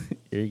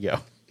 Here you go.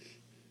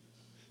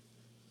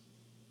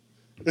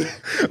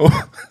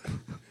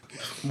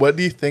 What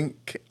do you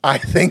think I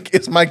think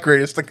is my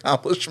greatest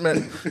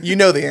accomplishment? You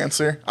know the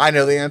answer. I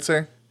know the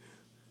answer.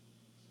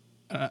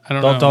 I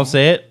don't know. Don't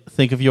say it.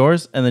 Think of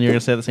yours, and then you're gonna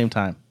say it at the same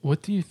time.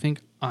 What do you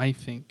think I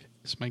think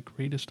is my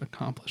greatest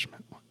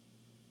accomplishment?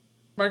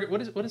 Margaret,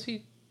 what is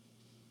he?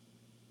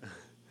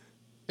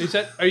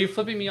 Are you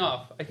flipping me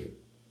off?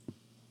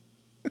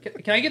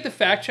 Can I get the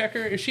fact checker?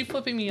 Is she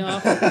flipping me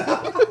off?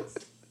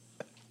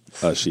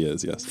 She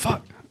is, yes.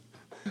 Fuck.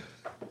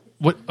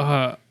 What?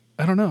 I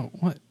don't know.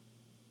 What?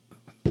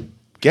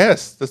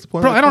 Guess that's the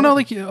point. Bro, of the I don't know.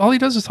 point. Like, all he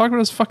does is talk about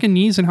his fucking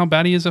knees and how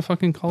bad he is at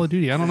fucking Call of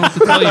Duty. I don't know what to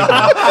tell you,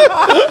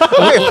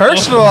 bro. Okay,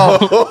 first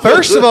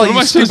of all, am you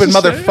I supposed stupid to say?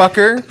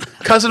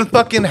 motherfucker, cousin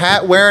fucking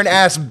hat wearing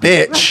ass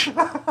bitch.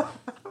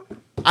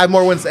 I have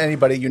more wins than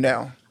anybody you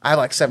know. I have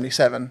like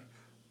 77.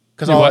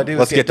 Because all I do is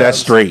Let's get that dubs.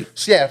 straight.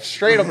 So yeah,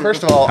 straight up.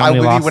 First of all, How I many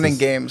will be losses? winning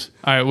games.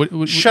 All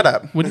right. Shut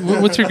up.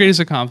 What's your greatest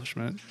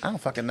accomplishment? I don't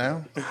fucking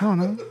know. I don't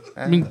know.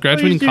 I mean,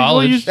 graduating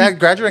college. That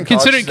graduating college.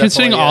 is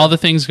Considering definitely, all the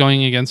things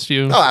going against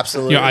you. Oh,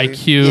 absolutely. Your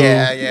IQ.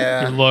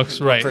 Yeah. Your looks.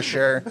 Right. For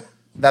sure.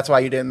 That's why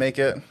you didn't make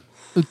it.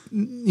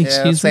 Yeah,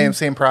 Excuse me.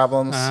 same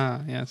problems.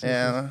 Yeah.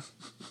 Yeah.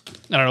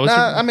 I don't know. What's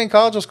Nah, I mean,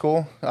 college was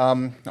cool.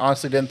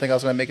 Honestly, didn't think I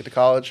was going to make it to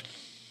college.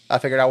 I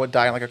figured I would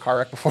die in like a car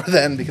wreck before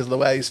then because of the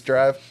way I used to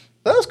drive.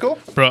 That was cool.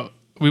 Bro,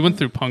 we went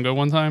through Pungo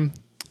one time,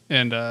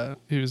 and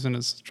he was in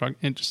his truck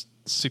and just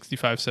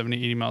 65, 70,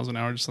 80 miles an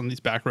hour just on these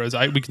back roads.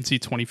 We can see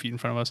 20 feet in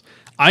front of us.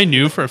 I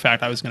knew for a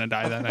fact I was going to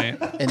die that night.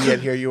 And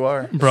yet here you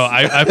are. Bro,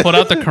 I pulled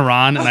out the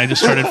Quran and I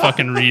just started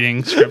fucking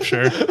reading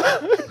scripture.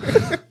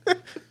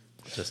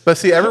 But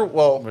see,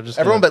 everyone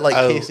gonna- but like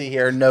Casey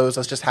here knows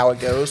that's just how it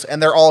goes.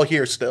 And they're all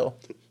here still.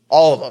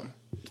 All of them.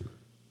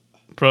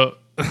 Bro,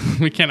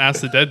 we can't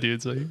ask the dead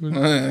dudes. Like,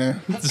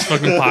 this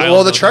fucking pile.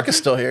 Well, the truck is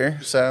still here.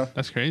 So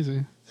That's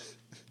crazy.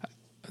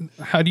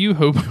 How do you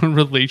hope a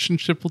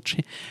relationship will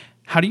change?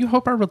 How do you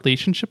hope our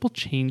relationship will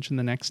change in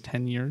the next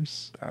 10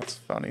 years? that's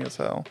funny as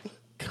hell.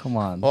 Come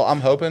on. Well,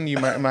 I'm hoping you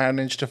might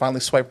manage to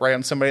finally swipe right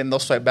on somebody and they'll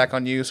swipe back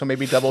on you. So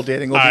maybe double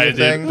dating will be a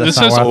thing. That's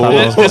not where I thought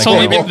it was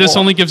gonna go. This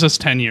only gives us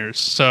 10 years.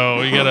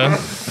 So you gotta.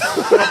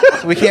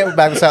 We can't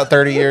back this out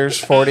 30 years,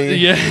 40.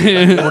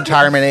 Yeah.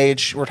 Retirement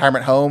age,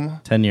 retirement home.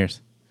 10 years.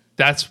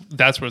 That's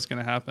what's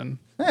gonna happen.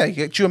 Yeah, you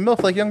get you a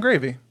MILF like Young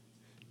Gravy.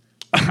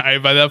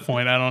 By that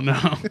point, I don't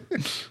know.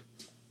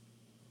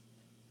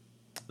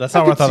 That's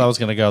not where I thought that was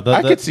gonna go.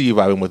 I could see you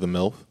vibing with a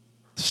MILF.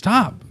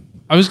 Stop.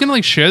 I was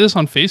gonna share this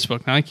on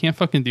Facebook. Now I can't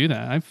fucking do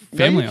that. I have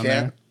family on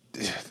there.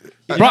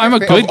 Bro, I'm a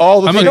good.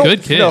 I'm a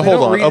good kid. No, hold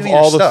don't on. read Of any of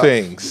all your the stuff.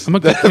 things I'm a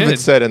good that have been kid.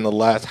 said in the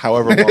last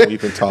however long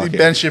we've been talking,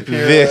 Ben Shapiro.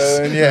 this,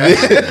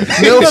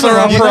 Milfs are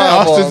a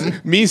problem.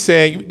 Austin's- me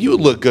saying you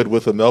would look good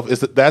with a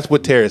MILF, that's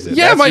what tears it.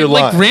 Yeah, that's my your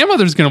like line.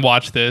 grandmother's gonna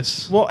watch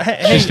this. Well,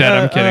 hey, She's dead.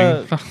 I'm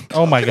kidding.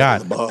 oh my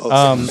god. Well,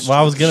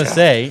 I was gonna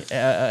say,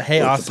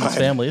 hey, Austin's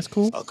family, it's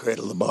cool. I'll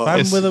cradle the I'm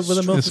balls. with a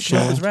MILF it's is cool.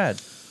 cool. It's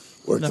rad.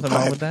 Nothing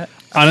wrong with that.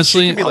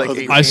 Honestly, She could be like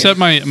 18. I set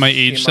my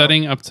age Teen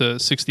setting up to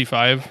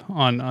 65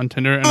 on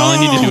Tinder, and all I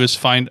need to do is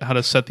find how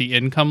to set the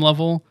income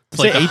level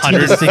to like Say 18 to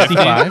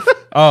 165. 65.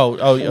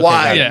 Oh, okay,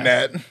 Why, got it. Yeah.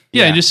 Net?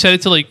 Yeah, Yeah. just set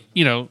it to like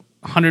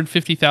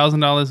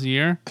 $150,000 a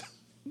year.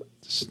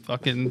 Just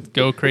fucking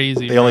go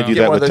crazy. They only bro. do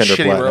Get that one of with those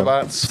Tinder shitty Platinum.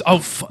 robots. Oh,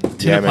 Tinder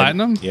Yeah, man.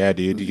 Platinum. Yeah,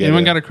 dude. You get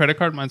Anyone it. got a credit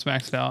card? Mine's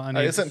maxed out. I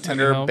need, Isn't I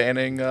Tinder need help.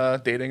 banning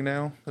dating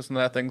now? Isn't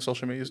that a thing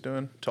social media is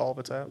doing to all of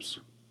its apps?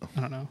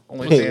 I don't know.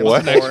 Only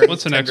What?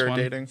 What's the next Tinder one?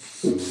 dating.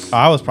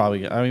 I was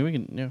probably. I mean, we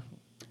can. Yeah.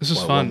 This is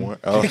One fun. more.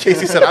 Oh,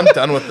 Casey said, "I'm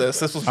done with this.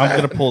 This was I'm bad."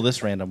 gonna pull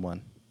this random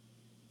one.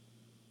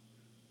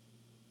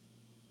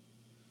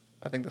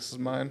 I think this is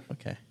mine.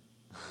 Okay.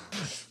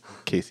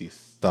 Casey's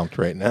stumped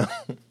right now.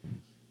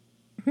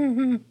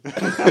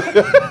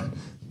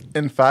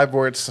 In 5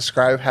 words,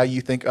 describe how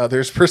you think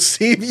others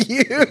perceive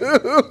you.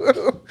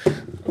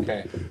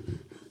 Okay.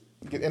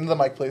 Get into the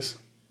mic, please.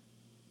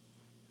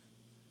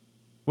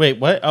 Wait,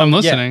 what? Oh, I'm yeah.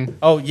 listening.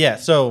 Oh, yeah.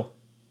 So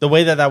the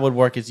way that would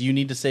work is you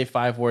need to say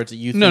 5 words that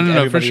you think No, for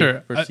everybody sure.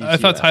 perceives I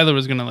thought you Tyler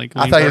was gonna like.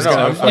 I lead thought he was first.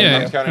 gonna- I'm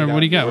Yeah. counting What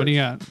do you down got? What do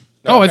you words. got?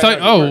 No, Oh, I I'm thought.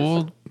 counting Oh,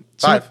 words.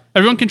 well, 5.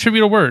 everyone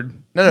contribute a word.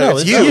 No,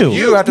 it's it's you. you.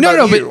 You have to No,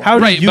 about but you. How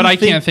do right, you but I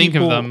think can't think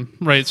people- of them.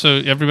 Right, so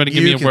everybody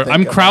give You me a can word. think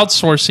I'm of them.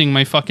 crowdsourcing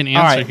my fucking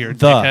answer right, here,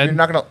 the. dickhead. You're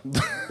not gonna.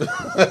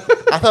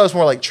 I thought it was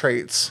more like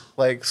traits,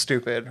 like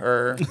stupid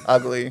or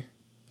ugly,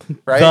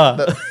 right?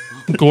 The.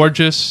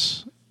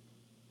 Gorgeous,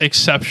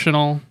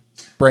 exceptional.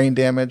 Brain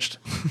damaged.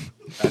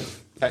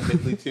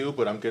 Technically 2,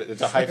 but I'm good.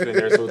 It's a hyphen in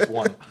there, so it's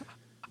 1.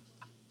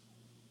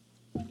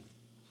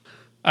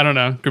 I don't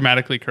know,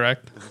 grammatically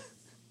correct.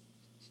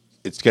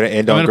 It's gonna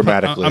end I'm on gonna put-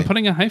 grammatically. I'm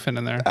putting a hyphen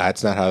in there.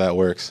 That's not how that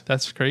works.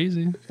 That's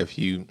crazy. If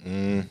you,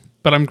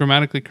 But I'm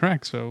grammatically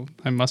correct, so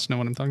I must know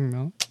what I'm talking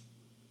about.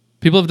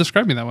 People have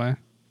described me that way.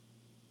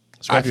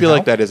 I feel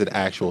like that is an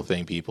actual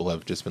thing. People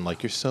have just been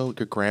like, your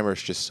grammar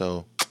is just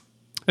so.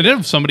 I did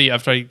have somebody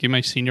after I gave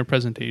my senior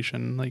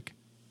presentation, like,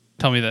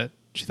 tell me that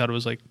she thought it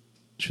was like,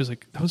 she was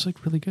like, that was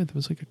like really good. That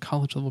was like a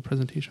college level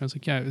presentation. I was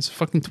like, yeah, it was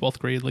fucking 12th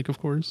grade, like, of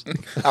course.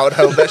 I would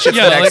hope that shit's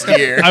Yeah, the next like,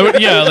 year. I would,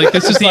 yeah, like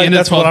this is the Like, end of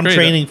that's 12th what I'm grade.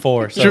 training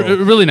for. She's a So.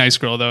 really nice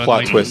girl though. and, Plot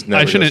like, twist, never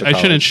I goes shouldn't, to I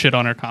shouldn't college. shit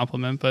on her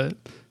compliment, but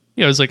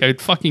yeah, I was like, I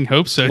fucking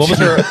hope so. What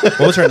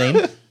was her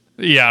name?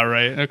 Yeah,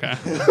 right. Okay.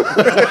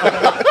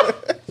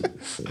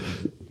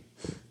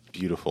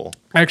 Beautiful.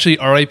 Actually,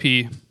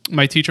 R.I.P.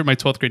 My teacher, my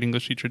 12th grade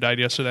English teacher, died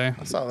yesterday.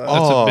 I saw that. That's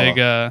Oh.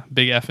 a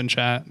big F in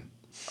chat.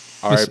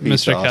 R.I.P.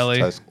 Mr. to us, Kelly.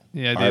 Tus-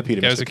 Yeah, dude. R.I.P.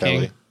 to Guy was Mr. a king.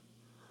 Kelly.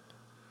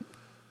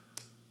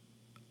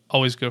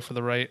 Always go for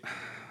the right.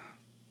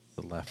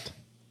 The left.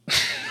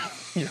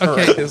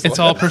 Okay, it's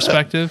all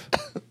perspective.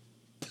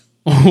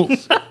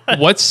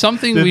 What's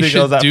something Didn't we think that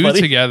was should that do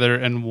funny. together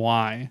and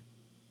why?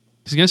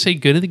 He's gonna say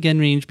go to the gun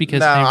range because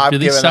No, I I've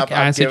really given suck up.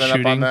 I've acid given up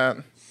on shooting. that.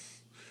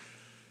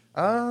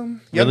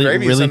 Young Really-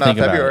 Gravy's really in think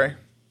about February.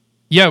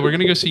 Yeah, we're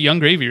gonna go see Young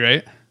Gravy,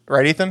 right?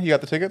 Right, Ethan? You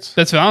got the tickets?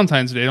 That's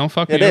Valentine's Day. Don't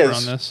fuck me It over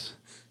is. on this.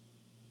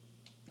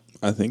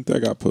 I think that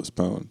got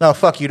postponed. No,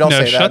 fuck you. Don't No,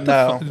 say shut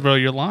that. the No. fuck, bro.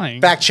 You're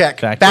lying. Fact check.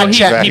 Fact Fact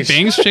check. check. He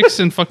bangs chicks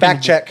in fucking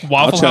Fact check. Waffle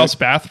I'll check. House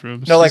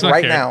bathrooms. No, like Does not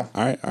right care. now.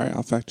 All right,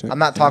 I'll fact check. I'm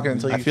not talking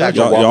until you feel fact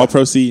like check. Y'all Waffle-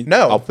 proceed. I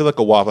No. feel like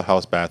a Waffle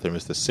House bathroom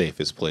is the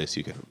safest place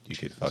you could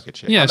fuck a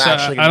chick. Yeah, I'm so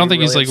actually I gonna don't be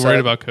think he's really like worried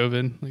upset. about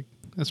COVID. Like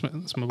that's my.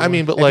 I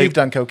mean, but If like, you've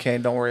done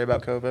cocaine, don't worry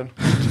about COVID.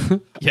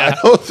 yeah.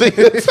 I don't think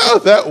that's how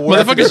that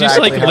works. Motherfuckers used to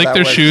exactly like how lick that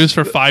their works. shoes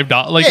for $5.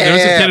 Like there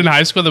was a Yeah. kid in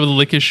high school that would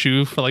lick his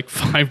shoe for like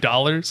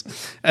 $5,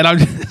 and I'm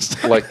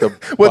just Like the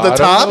With the bottom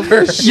top? of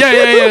her shoe.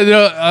 yeah.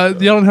 No,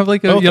 you don't have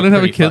like Both you are don't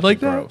have a pretty kid like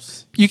fucking that.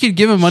 gross. You could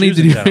give him money Shoes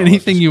to in do general is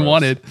anything just you gross.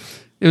 wanted.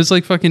 It was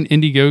like fucking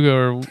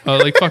Indiegogo or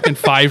like fucking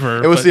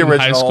Fiverr. It was but the in high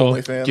original school.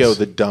 OnlyFans. Yo,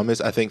 the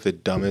dumbest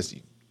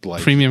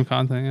like Premium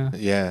content. Yeah.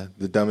 yeah,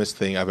 the dumbest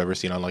thing I've ever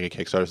seen on like a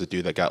Kickstarter is a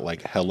dude that got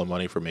like hella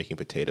money for making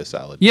potato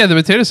salad. Yeah, the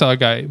potato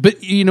salad guy.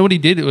 But you know what he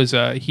did? It was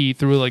he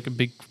threw like a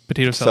big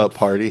potato salad Sub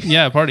party.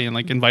 Yeah, party and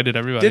like invited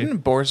everybody.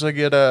 Didn't Borza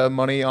get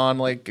money on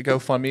like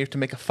GoFundMe to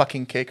make a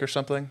fucking cake or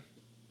something?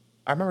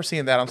 I remember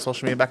seeing that on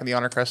social media back in the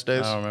Honor Crest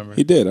days. I don't remember.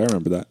 He did. I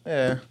remember that.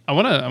 Yeah. I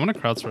wanna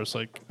crowdsource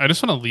like I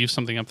just wanna leave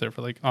something up there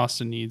for like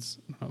Austin needs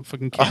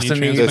fucking kidney Austin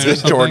needs transplant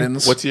or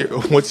something.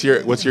 Jordans.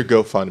 What's your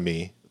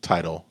GoFundMe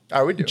title?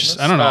 Are we doing Just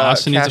this? I don't know.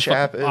 Austin needs Cash a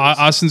App is-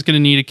 Austin's gonna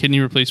need a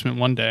kidney replacement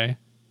one day,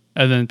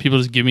 and then people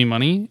just give me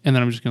money, and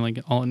then I'm just gonna like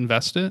I'll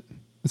invest it.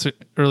 It's an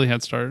early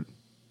head start,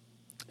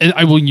 and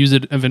I will use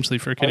it eventually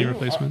for a kidney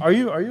replacement. Are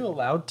you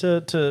allowed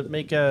to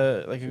make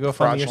a GoFundMe or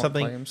Fraudulent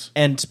something claims.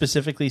 and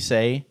specifically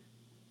say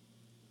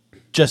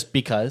just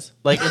because?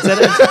 Like instead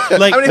of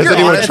like I mean, if you're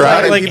anyone honest tried?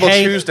 about it, like, people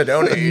hey, choose to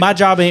donate. my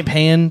job ain't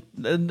paying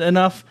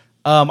enough.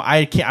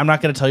 I can't. I'm not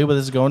going to tell you what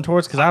this is going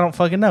towards because I don't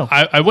fucking know.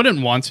 I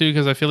wouldn't want to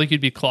because I feel like you'd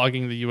be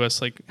clogging the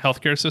U.S. like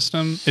healthcare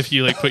system if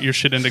you like put your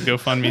shit into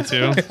GoFundMe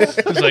too.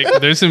 It's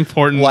like there's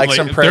important Like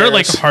some there are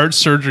like prayers. heart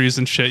surgeries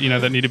and shit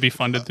that need to be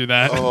funded through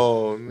that.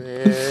 Oh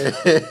man.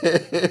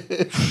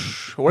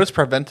 What is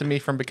preventing me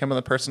from becoming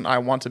the person I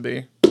want to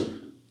be?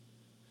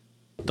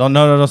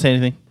 Don't say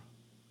anything.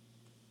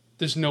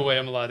 There's no way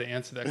I'm allowed to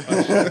answer that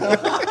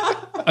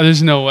question.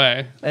 There's no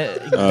way. Give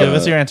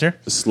us your answer.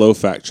 Slow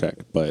fact check,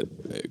 but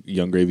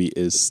Young Gravy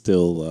is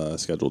still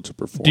scheduled to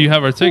perform. Do you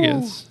have our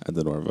tickets? at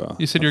the Norva?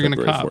 You said on you're gonna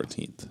February cop.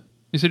 14th.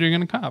 You said you're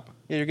gonna cop.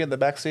 Yeah, you're getting the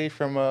backseat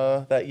from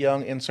that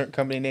young insert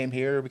company name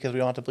here because we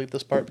don't have to bleep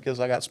this part because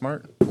I got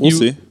smart. We'll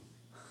see.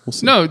 We'll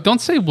see. No, don't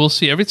say we'll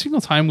see. Every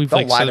single time we've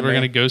Don't like lie said to we're me.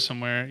 gonna go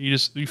somewhere, you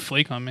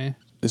flake on me.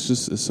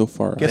 It's so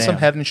far. Get out. some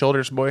head and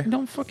shoulders, boy. I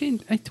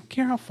don't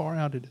care how far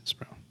out it is,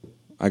 bro.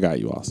 I got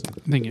you, Austin.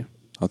 Thank you.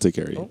 I'll take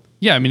care of you.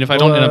 Yeah, I mean, if I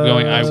don't end up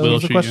going, I What will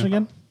was the shoot question you.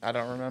 again? I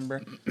don't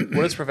remember.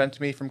 What is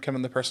preventing me from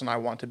becoming the person I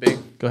want to be?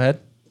 Go ahead.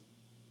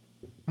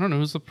 I don't know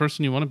who's the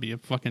person you want to be. A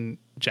fucking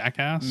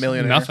jackass?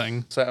 Millionaire.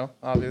 Nothing. So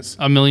obvious.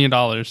 $1 million.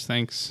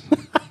 Thanks.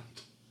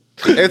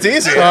 It's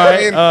easy. I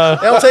mean,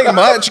 it don't take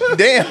much.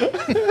 Damn.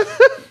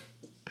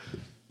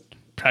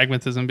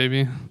 Pragmatism,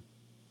 baby.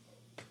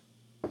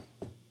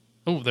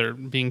 Oh, they're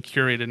being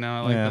curated now.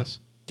 I like Yeah. this.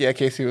 Yeah,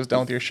 Casey was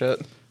done with your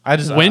shit. I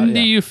just When do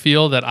yeah. you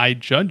feel that I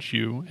judge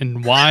you,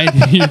 and why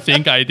do you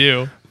think I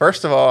do?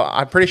 First of all,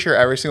 I'm pretty sure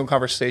every single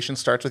conversation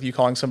starts with you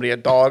calling somebody a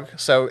dog.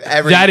 So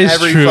every That is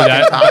every true.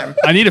 fucking time.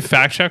 I need a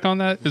fact check on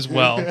that as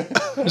well.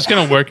 Just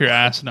gonna work your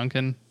ass,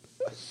 Duncan.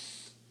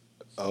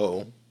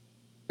 Oh.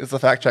 Is the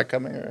fact check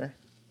coming or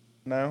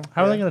no?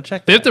 How are they going to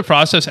check? They have that? to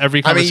process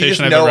every I mean, you just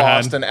conversation I've know ever had.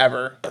 Austin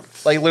ever.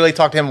 Like literally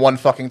talk to him one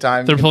fucking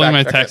time. They're You can pulling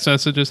my fact check text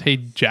messages. Hey,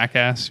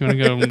 jackass, you want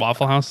to go to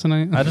Waffle House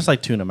tonight? I just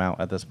like tune them out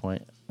at this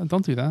point.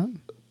 Don't do that.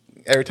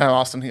 it. Every time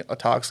Austin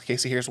talks,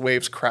 Casey hears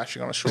waves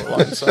crashing on a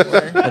shoreline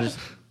somewhere. I just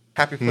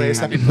Happy place,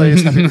 happy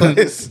place, happy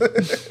place.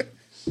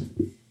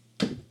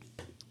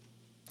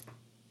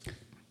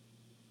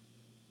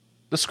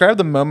 Describe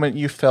the moment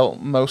you felt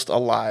most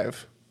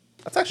alive.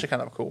 That's actually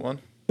kind of a cool one.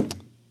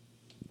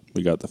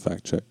 We got the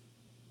fact check.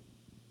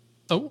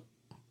 Oh,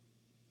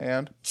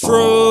 And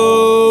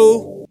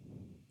True.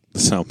 The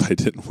soundbite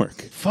didn't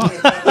work. fuck.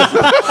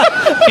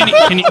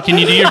 Can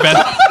you do your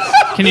best?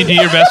 Can you do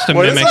your best to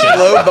what is mimic this it?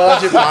 low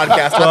budget podcast?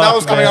 I thought that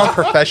was coming on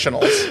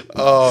professionals.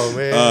 Oh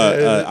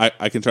man.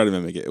 I can try to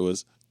mimic it. It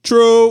was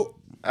true.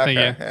 Okay, you.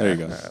 yeah, There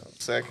you go.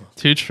 Sick.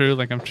 Too true,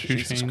 like I'm Two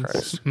Jesus Chainz.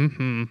 Christ.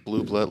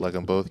 Blue blood like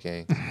I'm both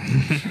gang.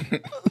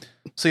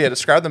 So yeah,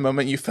 describe the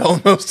moment you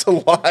felt most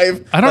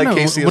alive. I don't like know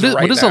Casey what is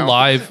right what is now.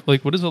 alive.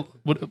 Like what is a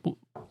what?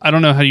 I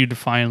don't know how you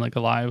define like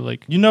alive.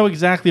 Like you know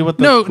exactly what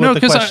the no, what no, the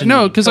because question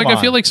because Come like I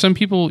on. feel like some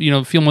people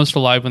feel most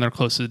alive when they're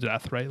close to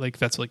death, right? Like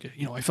that's like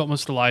I felt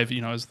most alive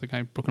as the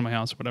guy broke into my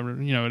house or whatever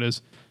it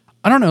is.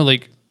 I don't know,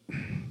 like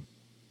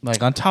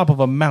on top of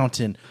a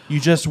mountain, you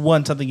just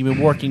won something you've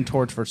been working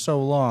towards for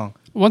so long.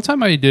 one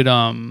time I did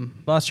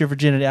Lost your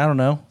virginity. I don't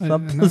know.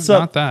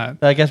 not that.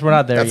 I guess we're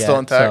not there That's yet. still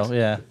intact. So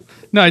yeah.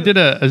 No, I did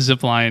a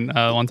zip line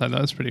one time.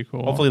 That was pretty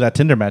cool. Hopefully that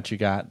Tinder match you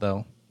got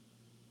though.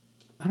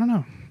 I don't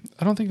know.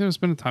 I don't think there's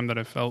been a time that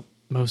I felt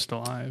most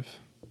alive.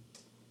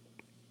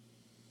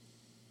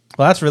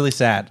 Well, that's really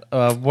sad.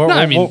 I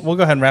mean- We'll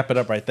go ahead and wrap it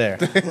up right there.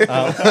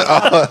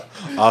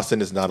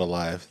 Austin is not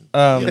alive.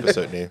 Um, The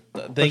episode name.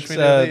 Thanks, me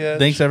to the edge.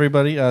 thanks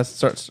everybody.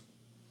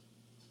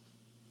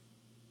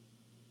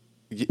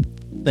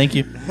 Thank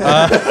you.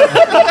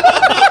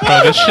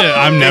 Bro, this shit,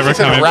 I'm never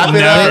said coming. wrap it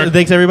Never. up.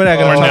 Thanks everybody. I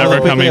gotta We're talk never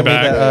real quickly coming and make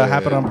back. that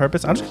happen on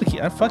purpose. I'm just gonna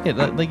keep. Fuck it.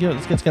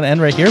 It's gonna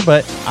end right here.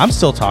 But I'm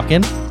still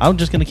talking. I'm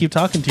just gonna keep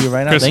talking to you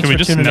right now. Chris, Thanks can we for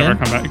just tuning never in.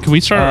 come back? Can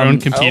we start our own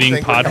competing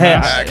think we're coming Hey,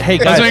 podcast? back. hey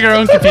Let's guys, make our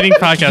own competing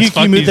podcast. can you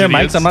Fuck mute these their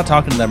idiots. mics? I'm not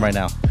talking to them right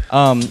now.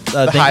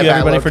 Thank High you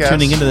everybody Bat for Lobcast.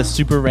 tuning into this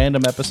super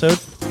random episode.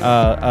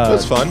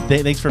 was fun.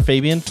 Thanks for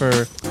Fabian for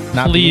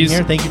not being Please,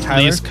 here. Thank you,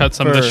 Tyler. please cut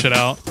some of for, this shit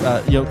out.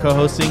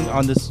 Co-hosting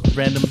on this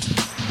random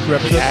episode.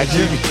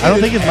 I don't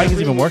think his mic is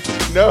even working.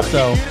 No.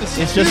 So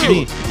it's just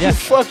me. Yeah.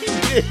 Fucking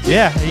did.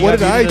 Yeah. you What got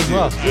did I muted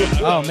as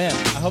do? well. Oh man.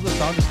 I hope the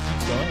song just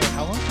keeps going. Like,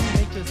 how long?